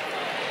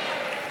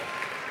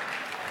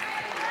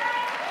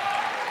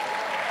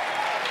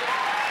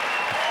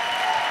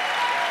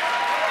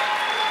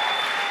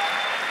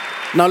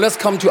 Now let's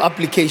come to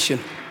application.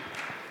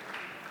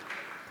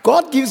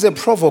 God gives a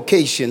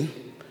provocation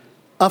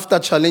after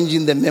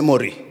challenging the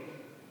memory.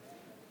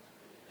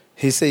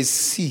 He says,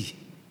 see.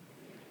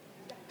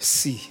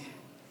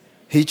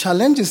 He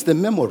challenges the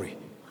memory.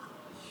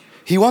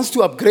 He wants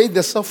to upgrade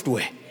the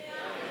software.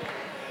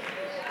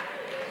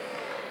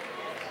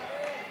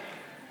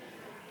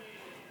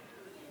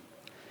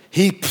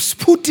 He's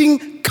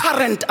putting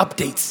current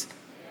updates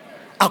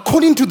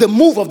according to the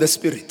move of the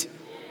Spirit.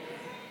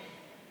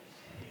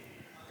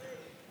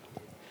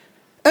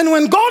 And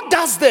when God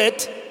does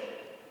that,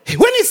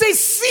 when he says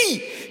see,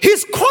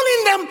 he's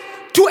calling them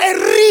to a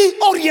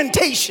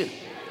reorientation,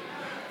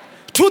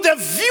 to the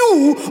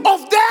view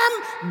of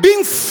them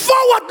being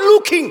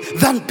forward-looking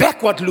than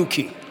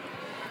backward-looking.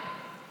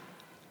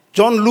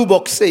 John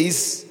Lubbock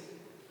says,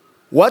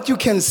 what you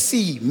can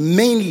see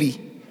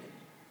mainly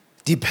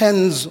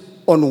depends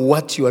on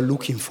what you are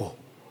looking for.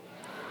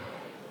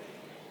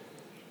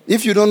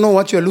 If you don't know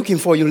what you are looking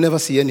for, you'll never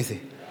see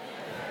anything.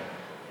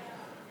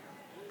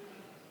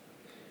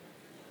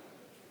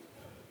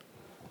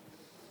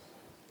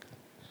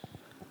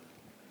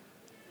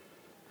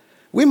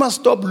 We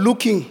must stop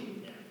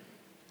looking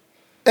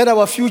at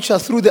our future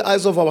through the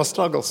eyes of our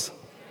struggles.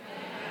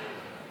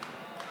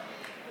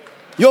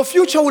 Your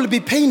future will be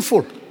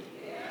painful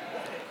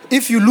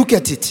if you look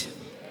at it.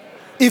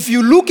 If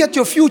you look at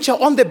your future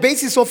on the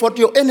basis of what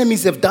your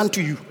enemies have done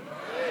to you,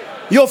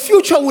 your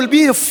future will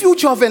be a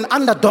future of an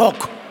underdog,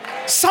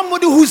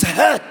 somebody who's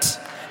hurt,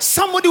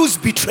 somebody who's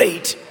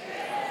betrayed.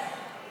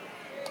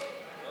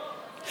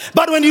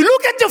 But when you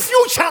look at your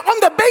future on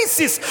the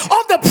basis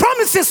of the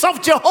promises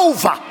of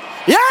Jehovah,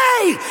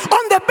 yay,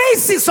 on the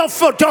basis of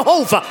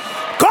Jehovah,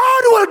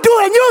 God will do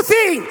a new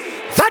thing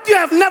that you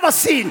have never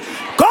seen.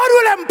 God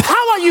will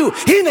empower you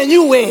in a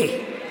new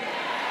way.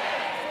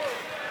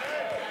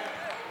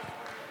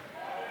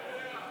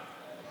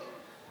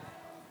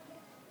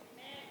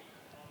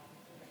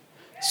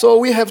 So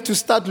we have to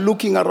start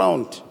looking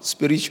around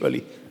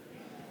spiritually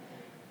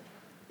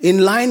in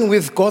line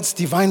with God's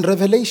divine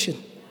revelation,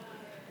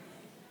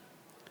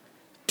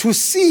 to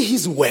see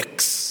his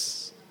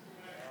works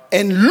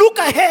and look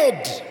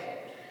ahead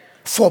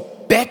for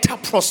better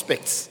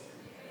prospects,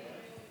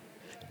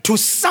 to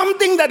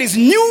something that is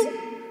new,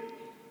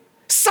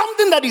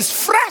 something that is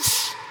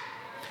fresh,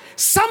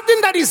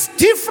 something that is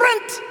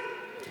different,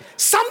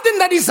 something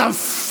that is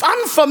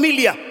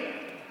unfamiliar,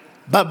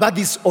 but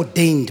is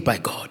ordained by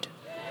God.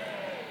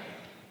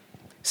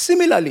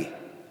 Similarly,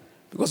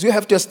 because you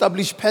have to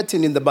establish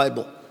pattern in the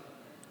Bible,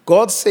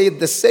 God said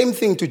the same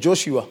thing to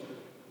Joshua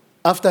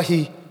after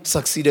he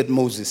succeeded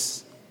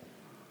Moses.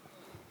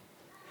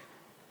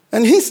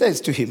 And he says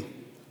to him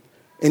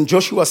in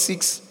Joshua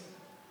 6,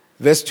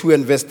 verse 2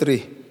 and verse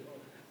 3,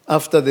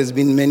 after there's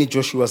been many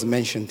Joshuas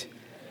mentioned.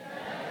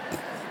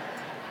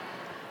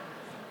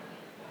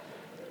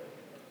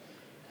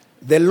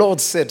 The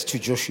Lord said to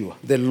Joshua,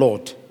 the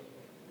Lord,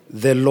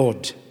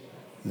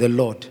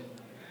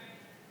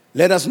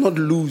 let us not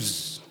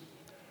lose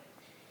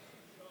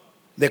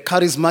the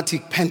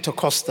charismatic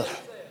Pentecostal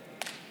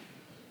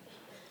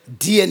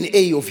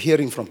DNA of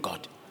hearing from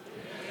God.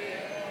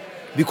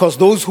 Because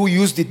those who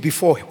used it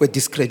before were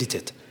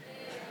discredited.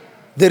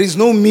 There is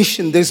no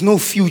mission, there is no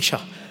future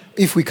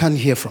if we can't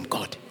hear from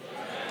God.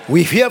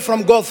 We hear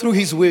from God through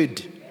his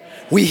word.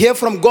 We hear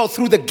from God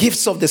through the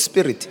gifts of the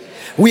Spirit.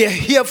 We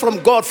hear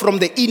from God from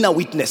the inner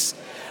witness.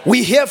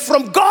 We hear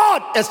from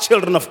God as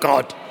children of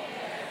God.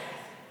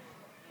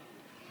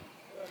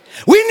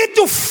 We need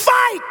to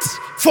fight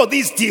for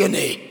this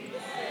DNA.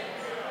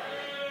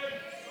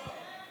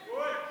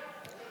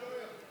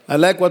 I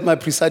like what my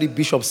presiding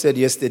bishop said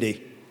yesterday.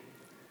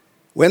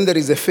 When there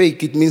is a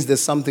fake, it means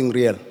there's something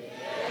real.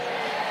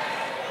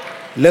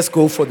 Let's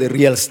go for the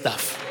real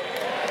stuff.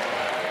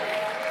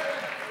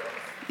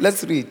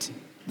 Let's read.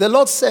 The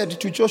Lord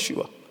said to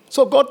Joshua,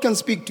 so God can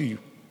speak to you.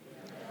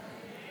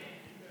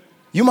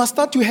 You must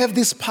start to have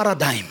this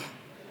paradigm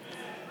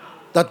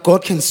that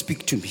God can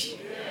speak to me.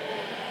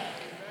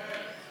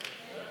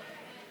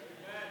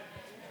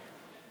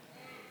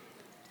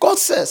 God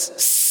says,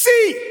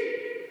 see,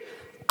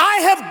 I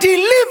have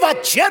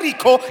delivered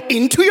Jericho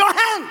into your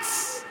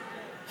hands,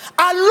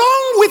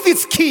 along with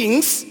its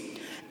kings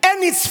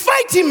and its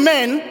fighting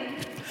men.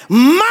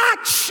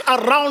 March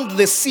around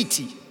the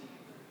city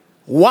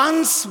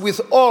once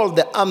with all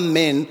the armed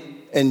men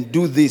and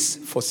do this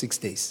for 6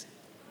 days.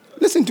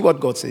 Listen to what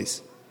God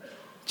says.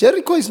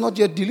 Jericho is not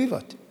yet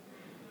delivered.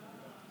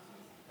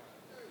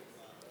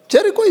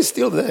 Jericho is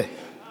still there.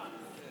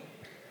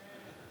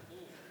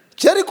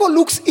 Jericho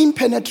looks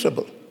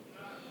impenetrable.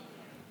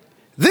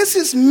 This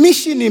is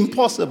mission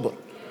impossible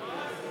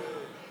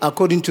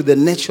according to the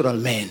natural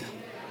man.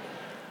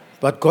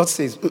 But God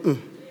says,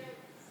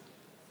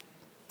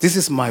 this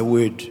is my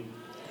word,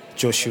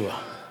 Joshua.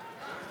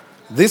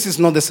 This is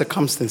not the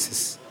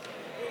circumstances.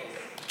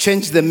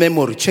 Change the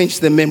memory, change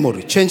the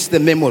memory, change the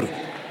memory,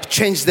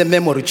 change the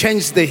memory,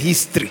 change the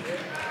history,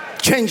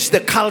 change the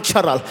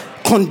cultural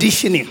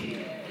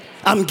conditioning.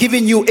 I'm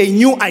giving you a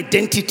new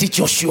identity,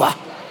 Joshua.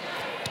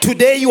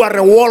 Today you are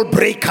a wall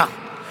breaker.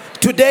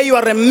 Today you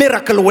are a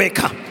miracle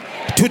worker.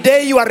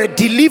 Today you are a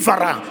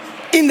deliverer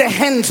in the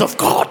hands of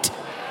God.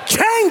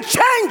 Change,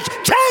 change,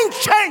 change,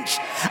 change.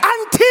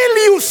 Until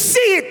you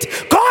see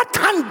it, God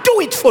can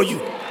do it for you.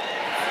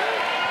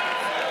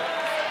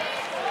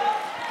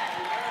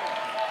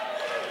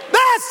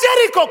 That's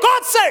Jericho.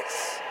 God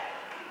says,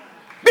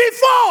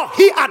 before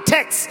he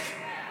attacks,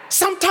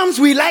 sometimes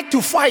we like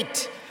to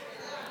fight.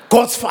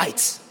 God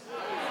fights.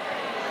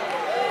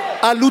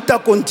 A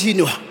luta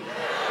continua.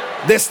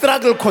 The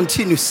struggle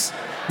continues.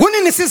 We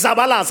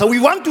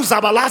want to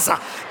zabalaza,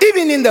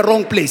 even in the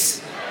wrong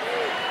place.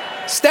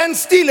 Stand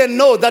still and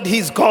know that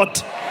he's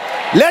God.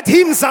 Let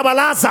him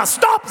zabalaza.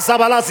 Stop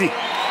zabalazi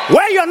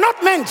where you're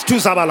not meant to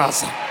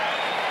zabalaza.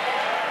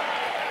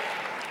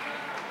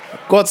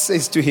 God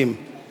says to him,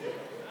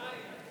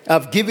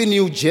 I've given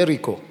you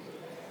Jericho.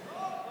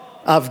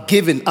 I've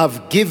given. I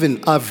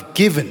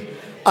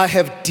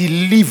have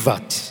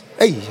delivered.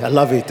 Hey, I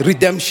love it.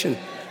 Redemption.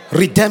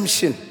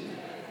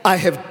 I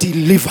have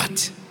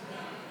delivered.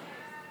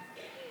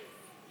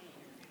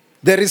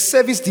 There is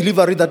service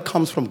delivery that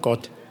comes from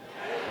God.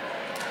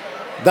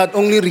 That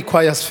only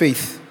requires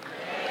faith.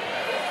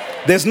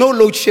 There's no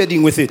load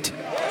shedding with it.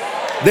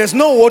 There's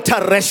no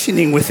water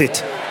rationing with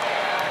it.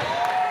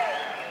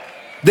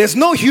 There's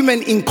no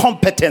human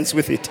incompetence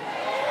with it.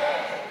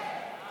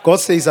 God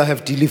says, I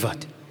have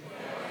delivered.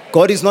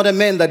 God is not a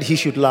man that he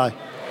should lie,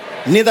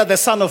 neither the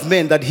son of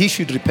man that he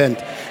should repent.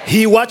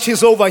 He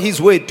watches over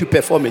his word to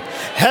perform it.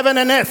 Heaven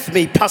and earth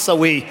may pass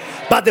away,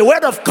 but the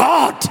word of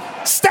God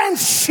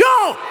stands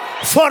sure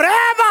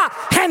forever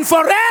and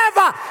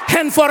forever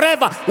and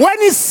forever. When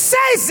he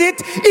says it,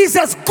 it's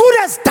as good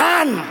as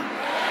done.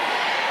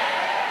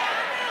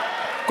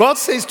 God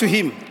says to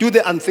him, do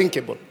the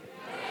unthinkable.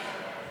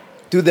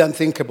 Do the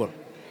unthinkable.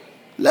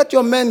 Let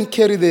your men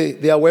carry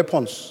their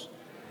weapons.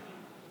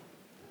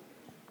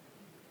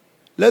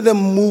 Let them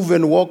move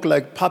and walk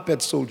like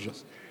puppet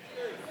soldiers.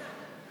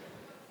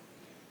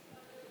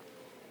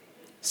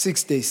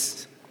 6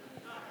 days.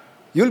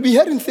 You'll be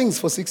hearing things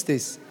for 6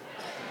 days.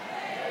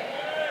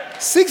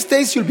 6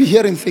 days you'll be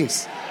hearing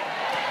things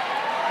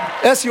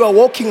as you are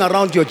walking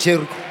around your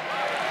Jericho.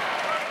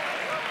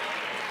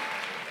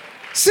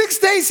 6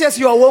 days as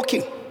you are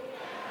walking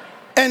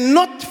and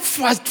not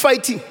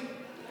fighting.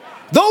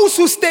 Those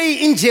who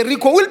stay in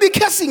Jericho will be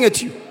cursing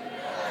at you.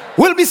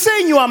 Will be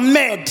saying you are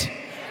mad.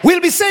 Will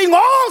be saying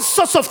all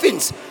sorts of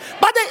things.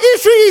 But the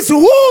issue is,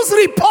 whose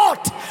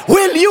report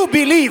will you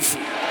believe?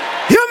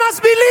 You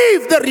must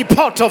believe the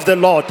report of the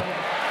Lord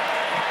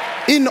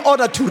in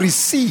order to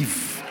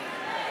receive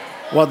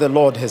what the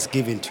Lord has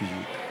given to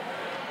you.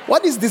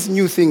 What is this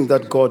new thing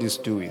that God is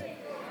doing?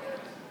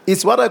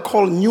 It's what I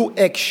call new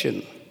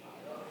action.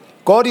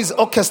 God is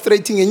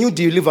orchestrating a new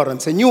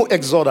deliverance, a new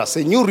exodus,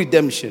 a new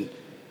redemption.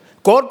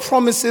 God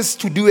promises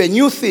to do a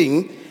new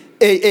thing,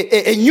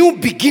 a new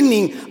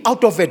beginning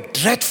out of a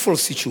dreadful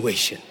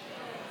situation.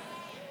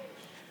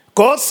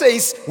 God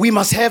says we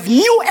must have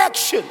new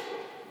action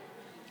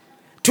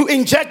to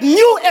inject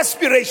new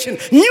aspiration,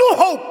 new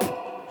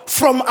hope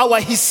from our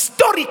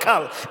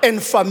historical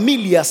and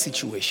familiar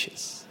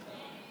situations.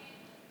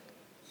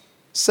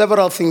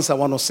 Several things I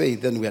want to say,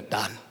 then we are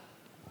done.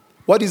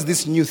 What is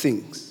this new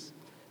things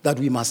that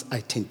we must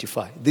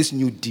identify? This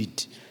new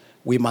deed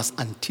we must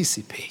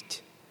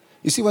anticipate.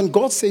 You see, when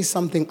God says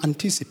something,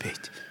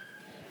 anticipate.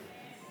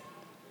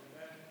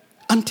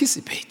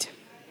 Anticipate.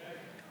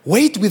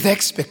 Wait with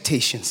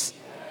expectations.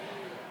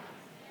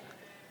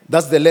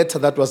 That's the letter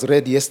that was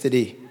read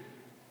yesterday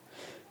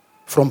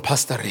from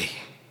Pastor Ray.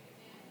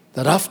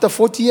 That after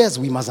 40 years,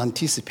 we must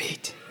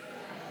anticipate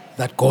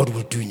that God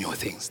will do new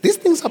things. These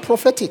things are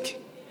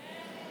prophetic.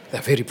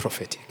 They're very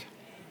prophetic.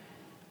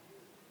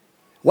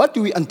 What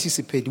do we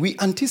anticipate? We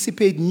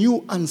anticipate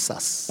new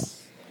answers.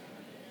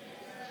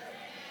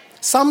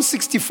 Psalm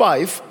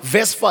 65,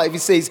 verse 5, it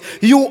says,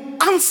 you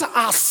answer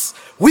us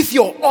with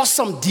your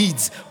awesome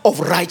deeds of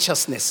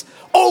righteousness.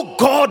 O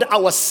God,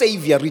 our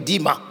Savior,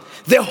 Redeemer,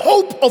 the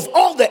hope of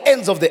all the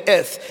ends of the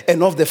earth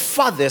and of the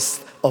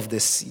farthest of the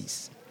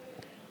seas.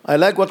 I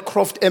like what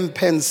Croft M.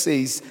 Penn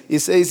says. He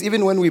says,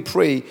 even when we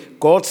pray,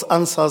 God's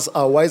answers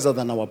are wiser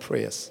than our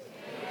prayers.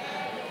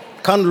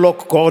 Can't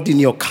lock God in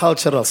your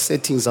cultural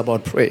settings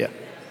about prayer.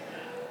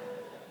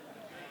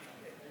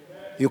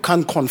 You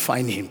can't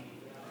confine him.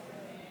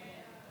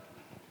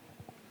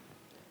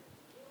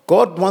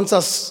 God wants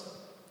us.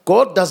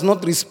 God does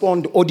not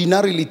respond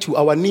ordinarily to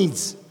our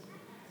needs,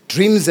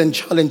 dreams, and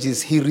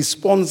challenges. He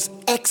responds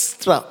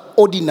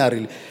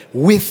extraordinarily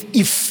with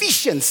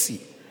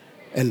efficiency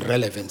and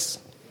relevance.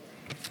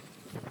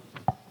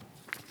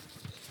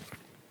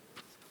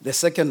 The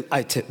second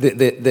item,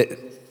 the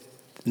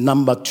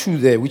number 2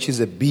 there, which is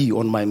a B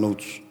on my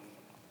notes.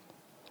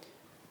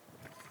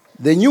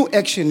 The new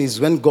action is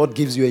when God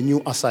gives you a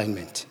new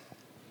assignment.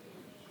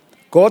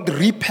 God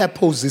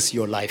repurposes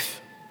your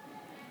life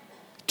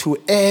to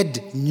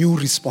add new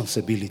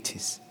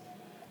responsibilities.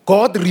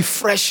 God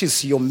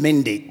refreshes your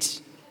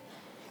mandate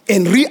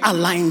and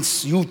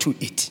realigns you to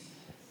it.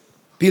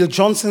 Bill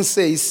Johnson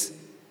says,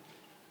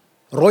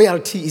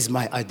 royalty is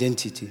my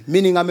identity,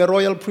 meaning I'm a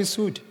royal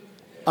priesthood.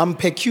 I'm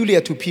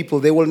peculiar to people.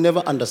 They will never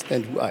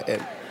understand who I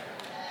am.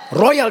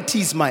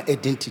 Royalty is my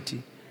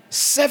identity.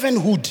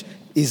 Servanthood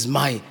is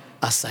my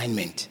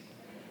assignment.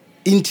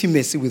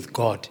 Intimacy with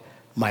God,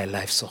 my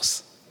life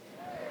source.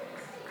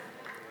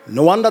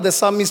 No wonder the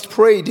psalmist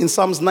prayed in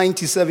Psalms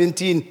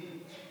 90:17.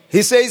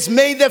 He says,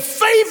 may the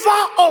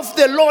favor of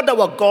the Lord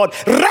our God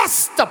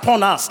rest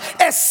upon us.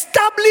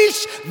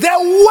 Establish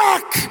the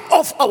work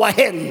of our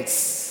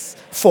hands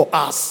for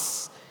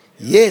us.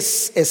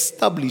 Yes,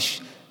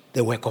 establish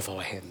the work of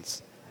our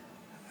hands.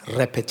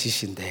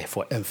 Repetition there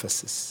for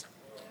emphasis.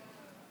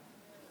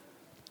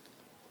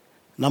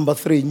 Number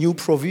 3, new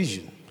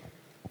provision.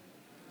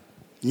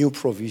 New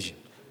provision.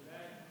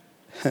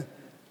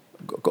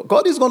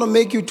 God is going to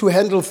make you to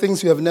handle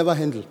things you have never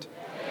handled.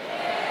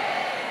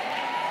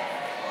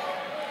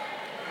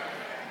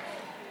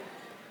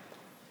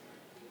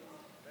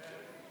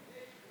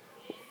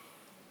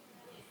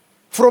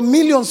 From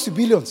millions to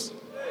billions.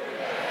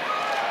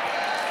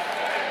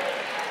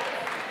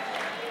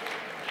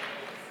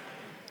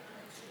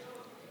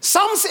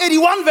 Psalms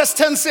 81 verse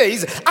 10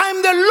 says,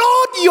 I'm the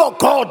Lord your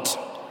God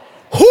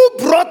who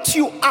brought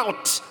you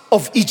out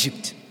of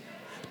Egypt.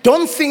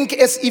 Don't think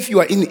as if you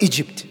are in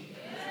Egypt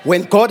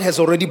when God has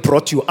already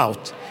brought you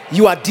out.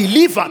 You are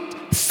delivered.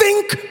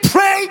 Think,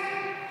 pray,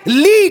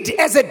 lead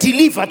as a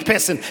delivered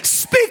person.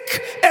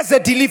 Speak as a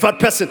delivered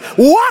person.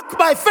 Walk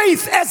by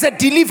faith as a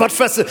delivered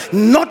person,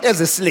 not as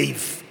a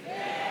slave.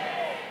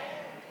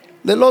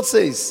 The Lord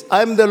says,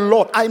 I'm the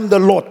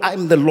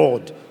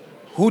Lord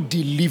who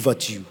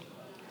delivered you.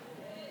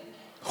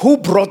 Who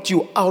brought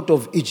you out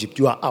of Egypt?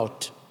 You are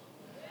out.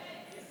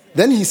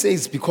 Then he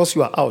says, because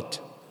you are out,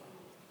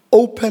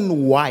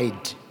 open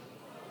wide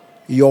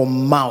your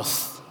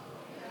mouth,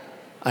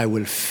 I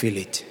will fill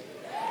it.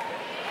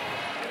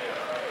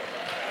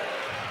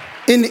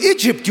 In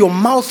Egypt, your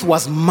mouth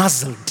was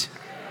muzzled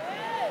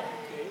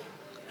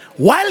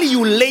while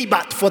you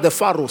labored for the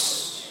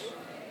pharaohs.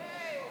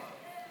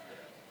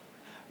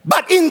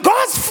 But in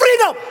God's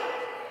freedom,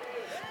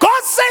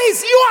 God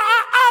says, you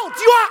are out,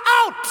 you are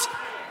out.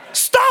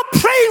 Stop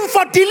praying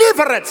for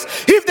deliverance.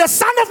 If the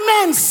Son of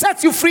Man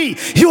sets you free,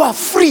 you are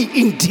free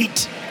indeed.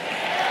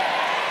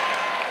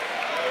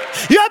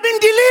 You have been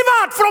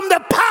delivered from the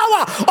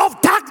power of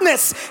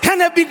darkness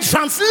and have been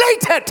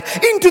translated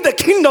into the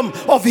kingdom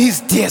of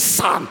his dear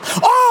Son.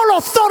 All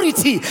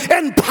authority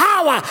and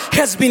power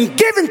has been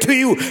given to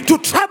you to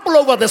trample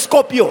over the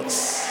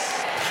scorpions,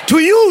 to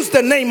use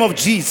the name of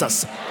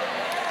Jesus.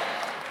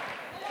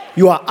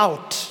 You are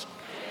out.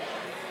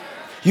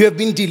 You have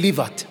been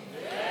delivered.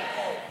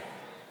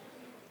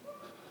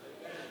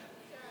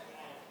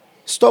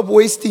 Stop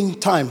wasting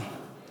time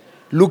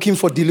looking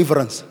for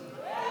deliverance.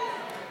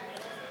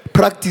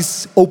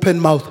 Practice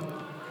open mouth.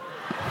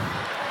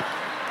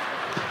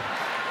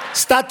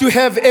 Start to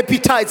have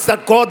appetites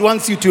that God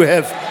wants you to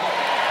have.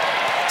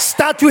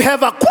 Start to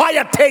have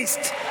acquired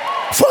taste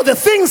for the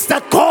things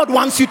that God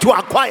wants you to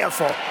acquire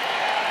for.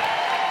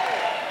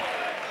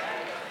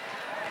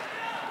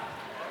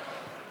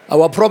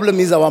 Our problem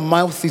is our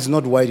mouth is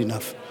not wide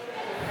enough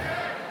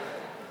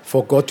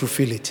for God to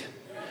fill it.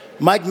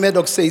 Mike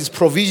Maddox says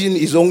provision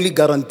is only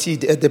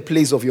guaranteed at the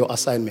place of your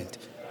assignment.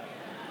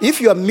 If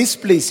you are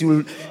misplaced,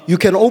 you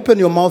can open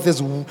your mouth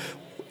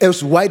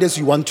as wide as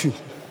you want to.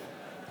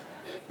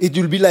 It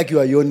will be like you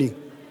are yawning.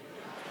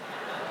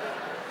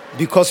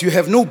 Because you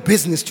have no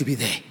business to be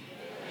there.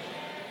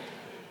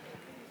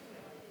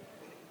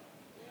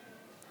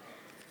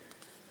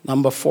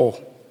 Number 4,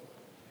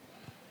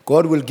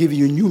 God will give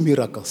you new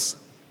miracles.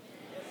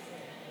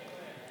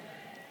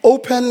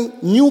 Open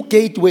new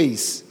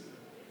gateways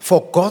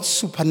for God's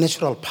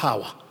supernatural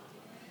power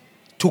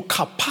to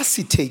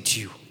capacitate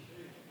you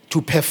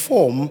to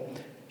perform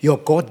your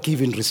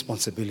God-given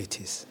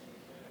responsibilities.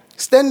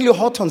 Stanley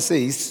Horton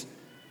says,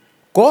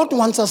 God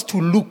wants us to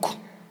look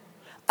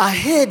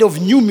ahead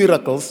of new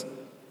miracles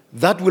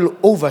that will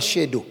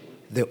overshadow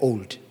the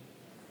old.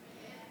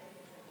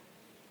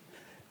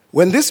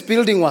 When this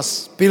building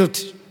was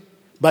built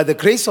by the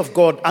grace of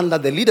God under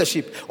the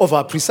leadership of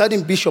our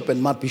presiding bishop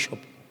and Matt Bishop,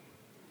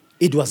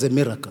 it was a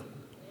miracle.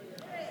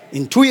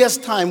 In 2 years'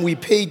 time, we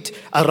paid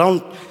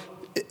around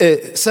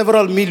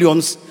several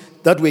millions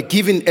that were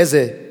given as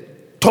a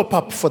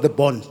top-up for the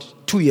bond.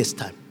 2 years'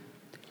 time,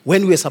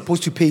 when we were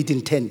supposed to pay it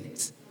in 10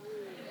 years.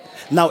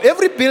 Now,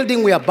 every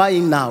building we are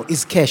buying now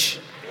is cash.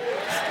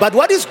 But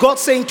what is God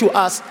saying to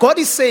us? God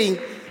is saying,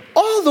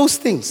 all those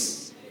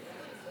things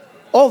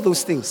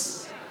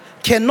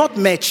cannot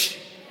match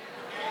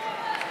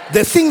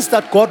the things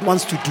that God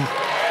wants to do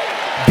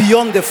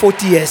beyond the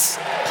 40 years.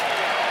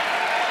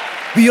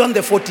 Beyond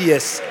the 40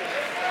 years.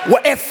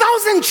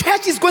 1,000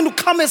 church is going to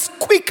come as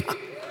quicker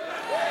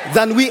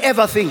than we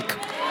ever think.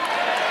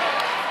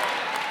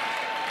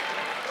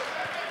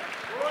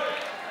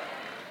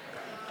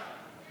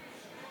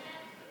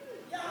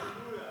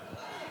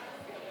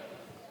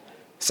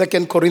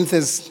 2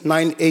 Corinthians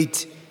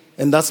 9:8,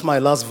 and that's my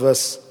last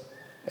verse,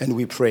 and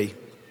we pray.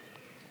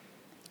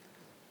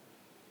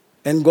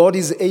 And God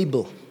is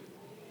able.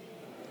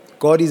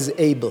 God is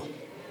able.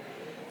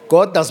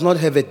 God does not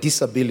have a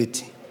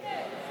disability.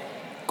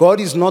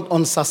 God is not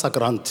on Sasa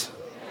Grant.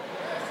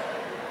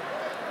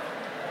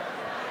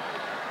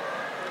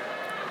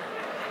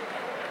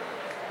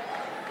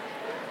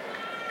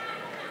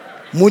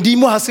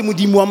 Mudimu hasi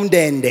mudimu wa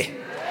mdende.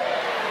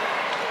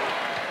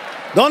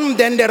 Don't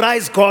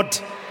mdenderize God.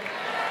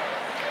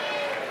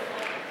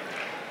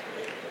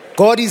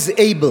 God is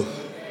able.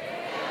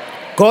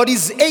 God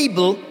is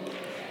able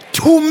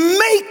to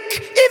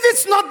make. If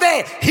it's not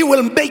there, He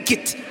will make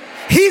it.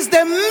 He's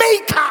the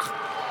maker.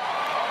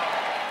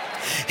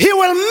 He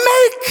will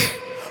make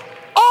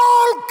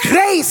all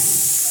grace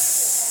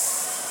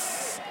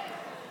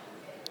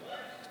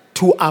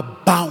to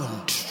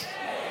abound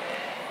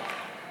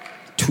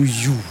to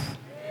you.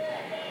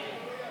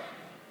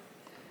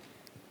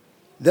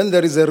 Then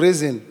there is a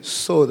reason,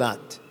 so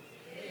that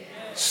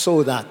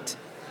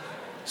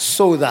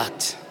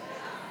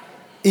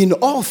in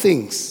all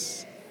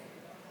things,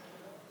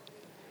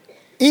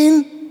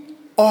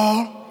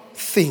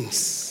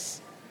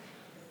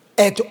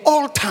 at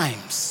all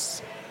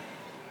times,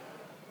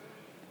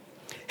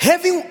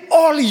 having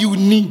all you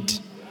need,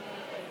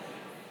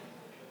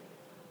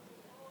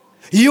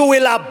 you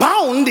will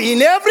abound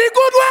in every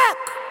good work.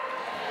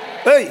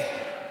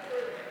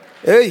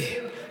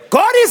 Hey,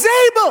 God is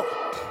able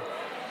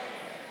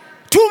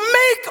to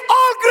make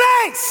all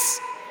grace.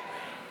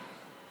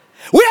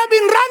 We have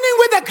been running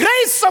with the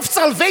grace of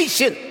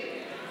salvation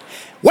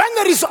when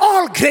there is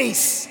all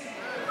grace.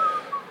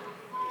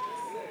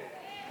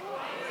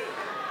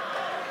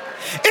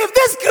 If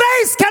this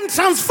grace can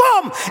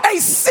transform a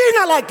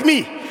sinner like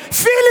me,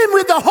 fill him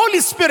with the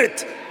Holy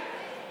Spirit,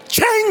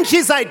 change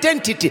his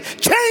identity,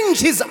 change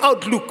his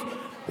outlook,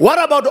 what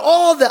about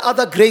all the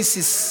other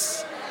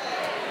graces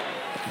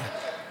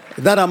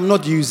that I'm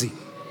not using?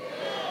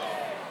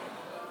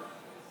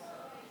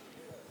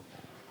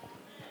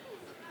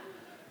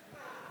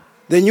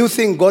 The new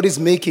thing God is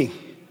making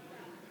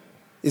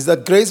is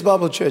that Grace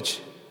Bible Church,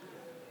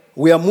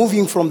 we are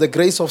moving from the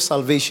grace of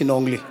salvation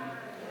only.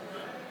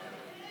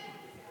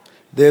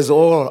 There's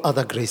all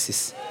other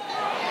graces.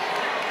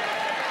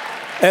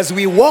 As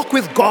we walk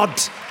with God,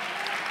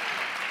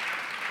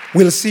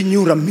 we'll see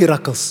new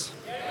miracles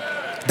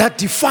that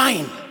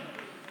define.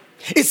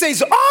 It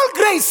says all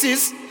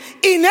graces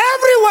in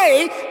every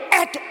way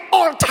at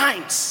all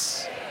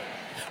times.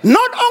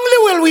 Not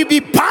only will we be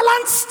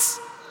balanced,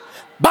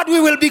 but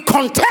we will be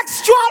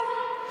contextual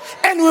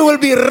and we will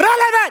be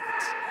relevant,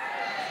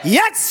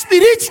 yet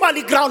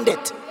spiritually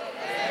grounded.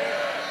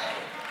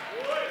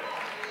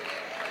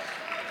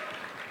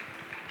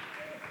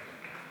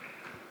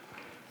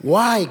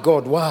 Why,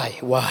 God?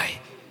 Why?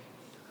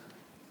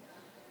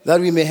 That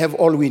we may have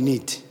all we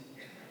need.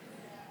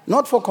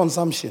 Not for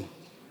consumption.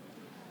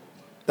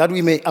 That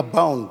we may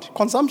abound.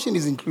 Consumption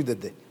is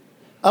included there.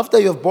 After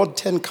you have bought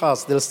 10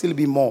 cars, there'll still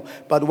be more.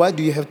 But why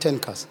do you have 10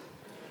 cars?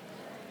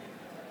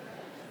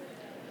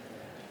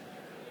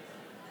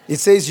 It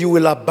says you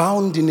will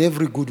abound in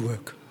every good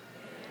work.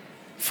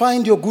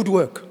 Find your good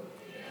work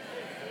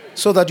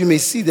so that you may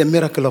see the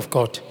miracle of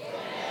God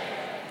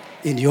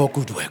in your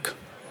good work.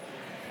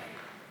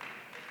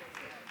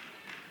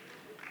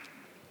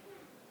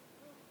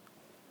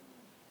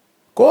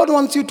 God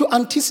wants you to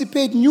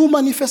anticipate new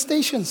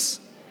manifestations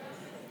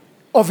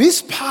of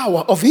His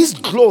power, of His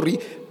glory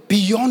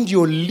beyond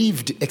your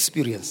lived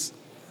experience.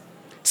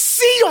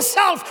 See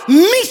yourself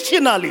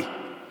missionally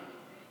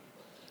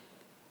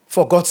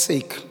for God's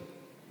sake,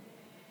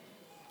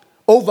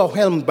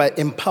 overwhelmed by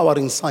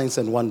empowering signs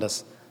and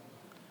wonders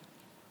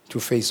to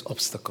face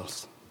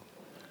obstacles.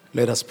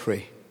 Let us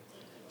pray.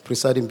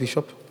 Presiding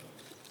Bishop.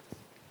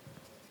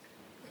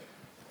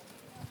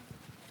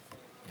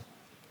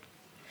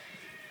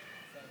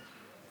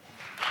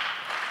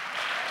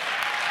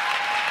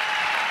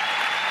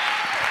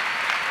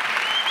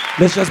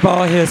 Let's just bow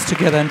our heads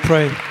together and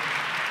pray.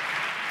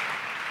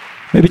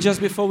 Maybe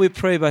just before we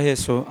pray,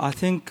 Baheso, I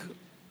think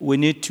we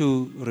need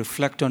to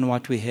reflect on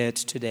what we heard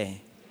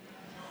today.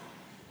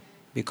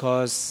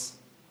 Because,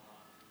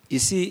 you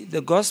see,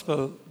 the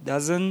gospel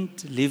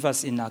doesn't leave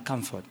us in our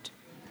comfort.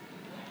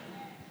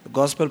 The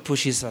gospel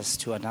pushes us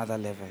to another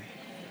level.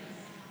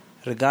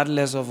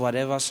 Regardless of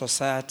whatever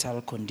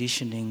societal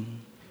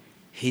conditioning,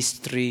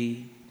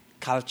 history,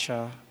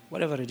 culture,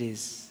 whatever it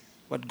is,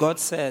 what God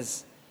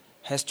says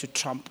has to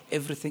trump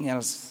everything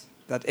else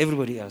that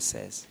everybody else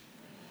says.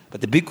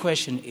 But the big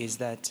question is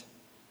that,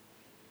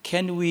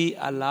 can we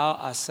allow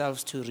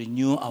ourselves to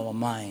renew our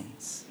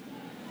minds?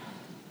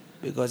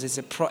 Because it's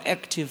a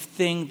proactive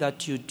thing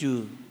that you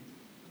do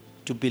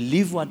to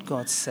believe what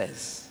God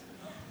says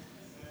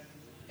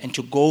and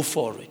to go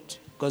for it.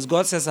 Because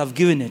God says, I've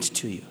given it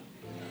to you.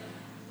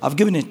 I've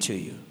given it to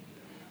you.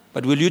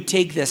 But will you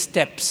take the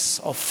steps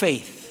of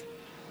faith?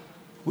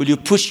 Will you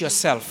push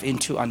yourself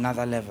into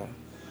another level?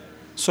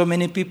 So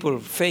many people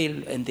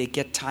fail and they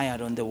get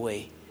tired on the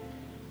way.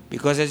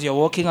 Because as you're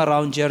walking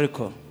around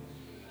Jericho,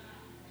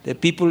 the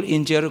people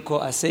in Jericho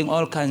are saying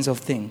all kinds of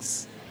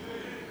things.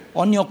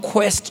 On your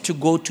quest to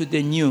go to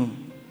the new,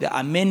 there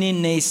are many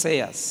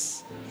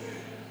naysayers.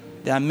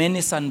 There are many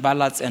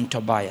Sanballats and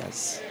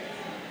Tobias.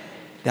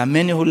 There are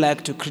many who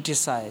like to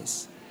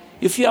criticize.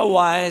 If you are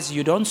wise,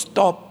 you don't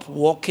stop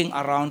walking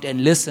around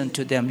and listen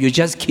to them. You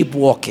just keep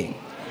walking.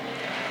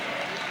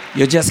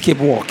 You just keep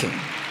walking.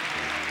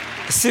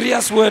 A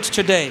serious word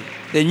today.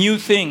 The new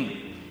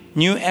thing,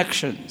 new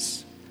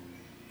actions,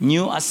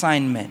 new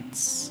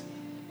assignments,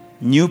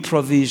 new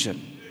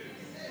provision,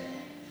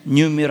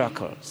 new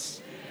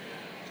miracles.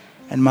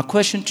 And my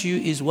question to you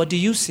is, what do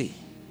you see?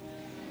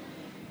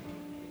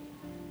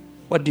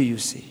 What do you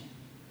see?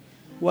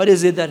 What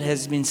is it that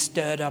has been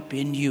stirred up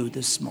in you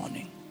this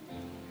morning?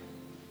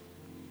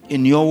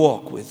 In your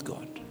walk with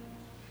God?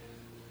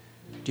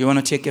 Do you want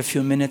to take a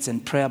few minutes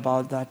and pray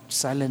about that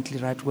silently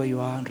right where you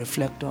are and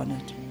reflect on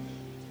it?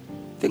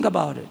 Think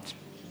about it.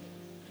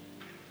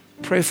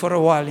 Pray for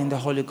a while in the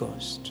Holy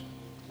Ghost.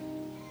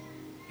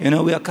 You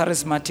know, we are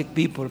charismatic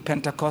people,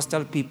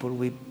 Pentecostal people.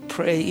 We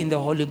pray in the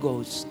Holy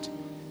Ghost.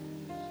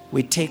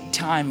 We take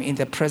time in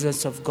the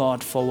presence of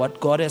God for what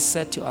God has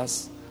said to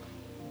us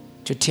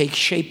to take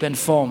shape and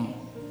form.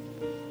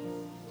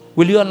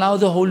 Will you allow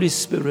the Holy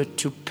Spirit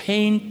to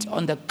paint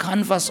on the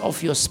canvas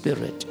of your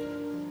spirit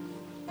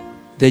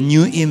the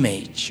new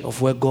image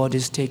of where God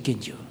is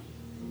taking you?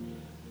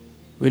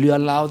 Will you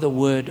allow the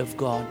Word of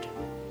God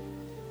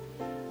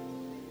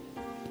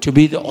to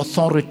be the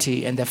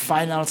authority and the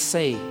final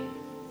say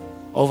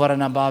over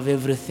and above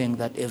everything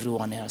that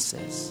everyone else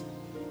says?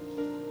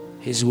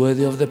 He's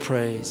worthy of the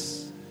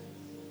praise.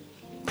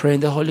 Pray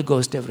in the Holy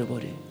Ghost,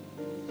 everybody.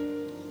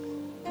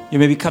 You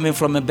may be coming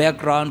from a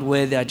background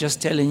where they are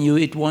just telling you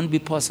it won't be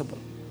possible.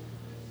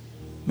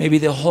 Maybe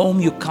the home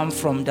you come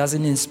from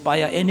doesn't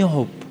inspire any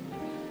hope.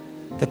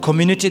 The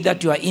community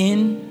that you are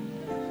in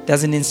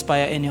doesn't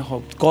inspire any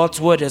hope. God's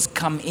word has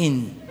come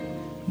in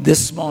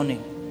this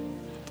morning,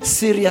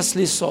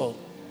 seriously so,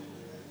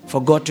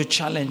 for God to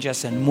challenge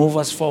us and move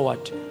us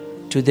forward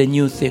to the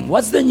new thing.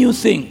 What's the new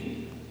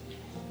thing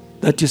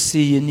that you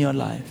see in your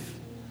life?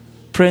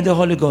 Pray in the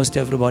Holy Ghost,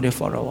 everybody,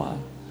 for a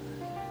while.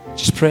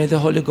 Just pray in the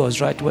Holy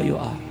Ghost right where you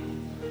are.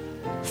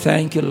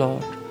 Thank you,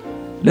 Lord.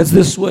 Let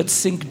this word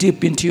sink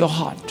deep into your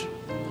heart.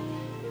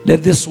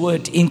 Let this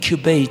word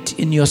incubate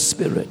in your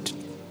spirit.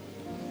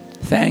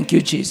 Thank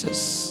you,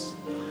 Jesus.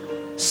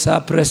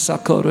 Sapre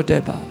sakoro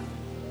deba.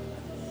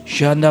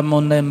 Shanda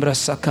monembra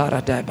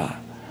sakara deba.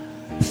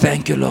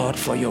 Thank you, Lord,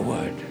 for your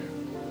word.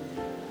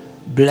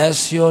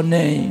 Bless your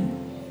name.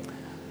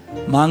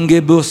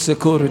 Mangebu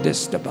sekoro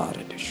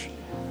destabaradish.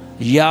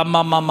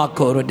 Yama mama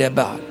koro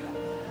deba.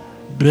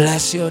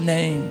 Bless your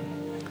name.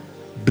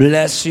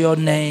 Bless your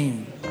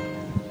name.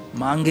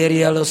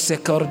 Mangerialo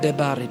sekor de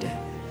baride.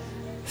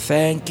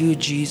 Thank you,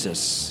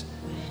 Jesus.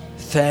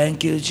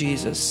 Thank you,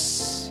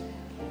 Jesus.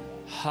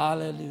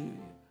 Hallelujah.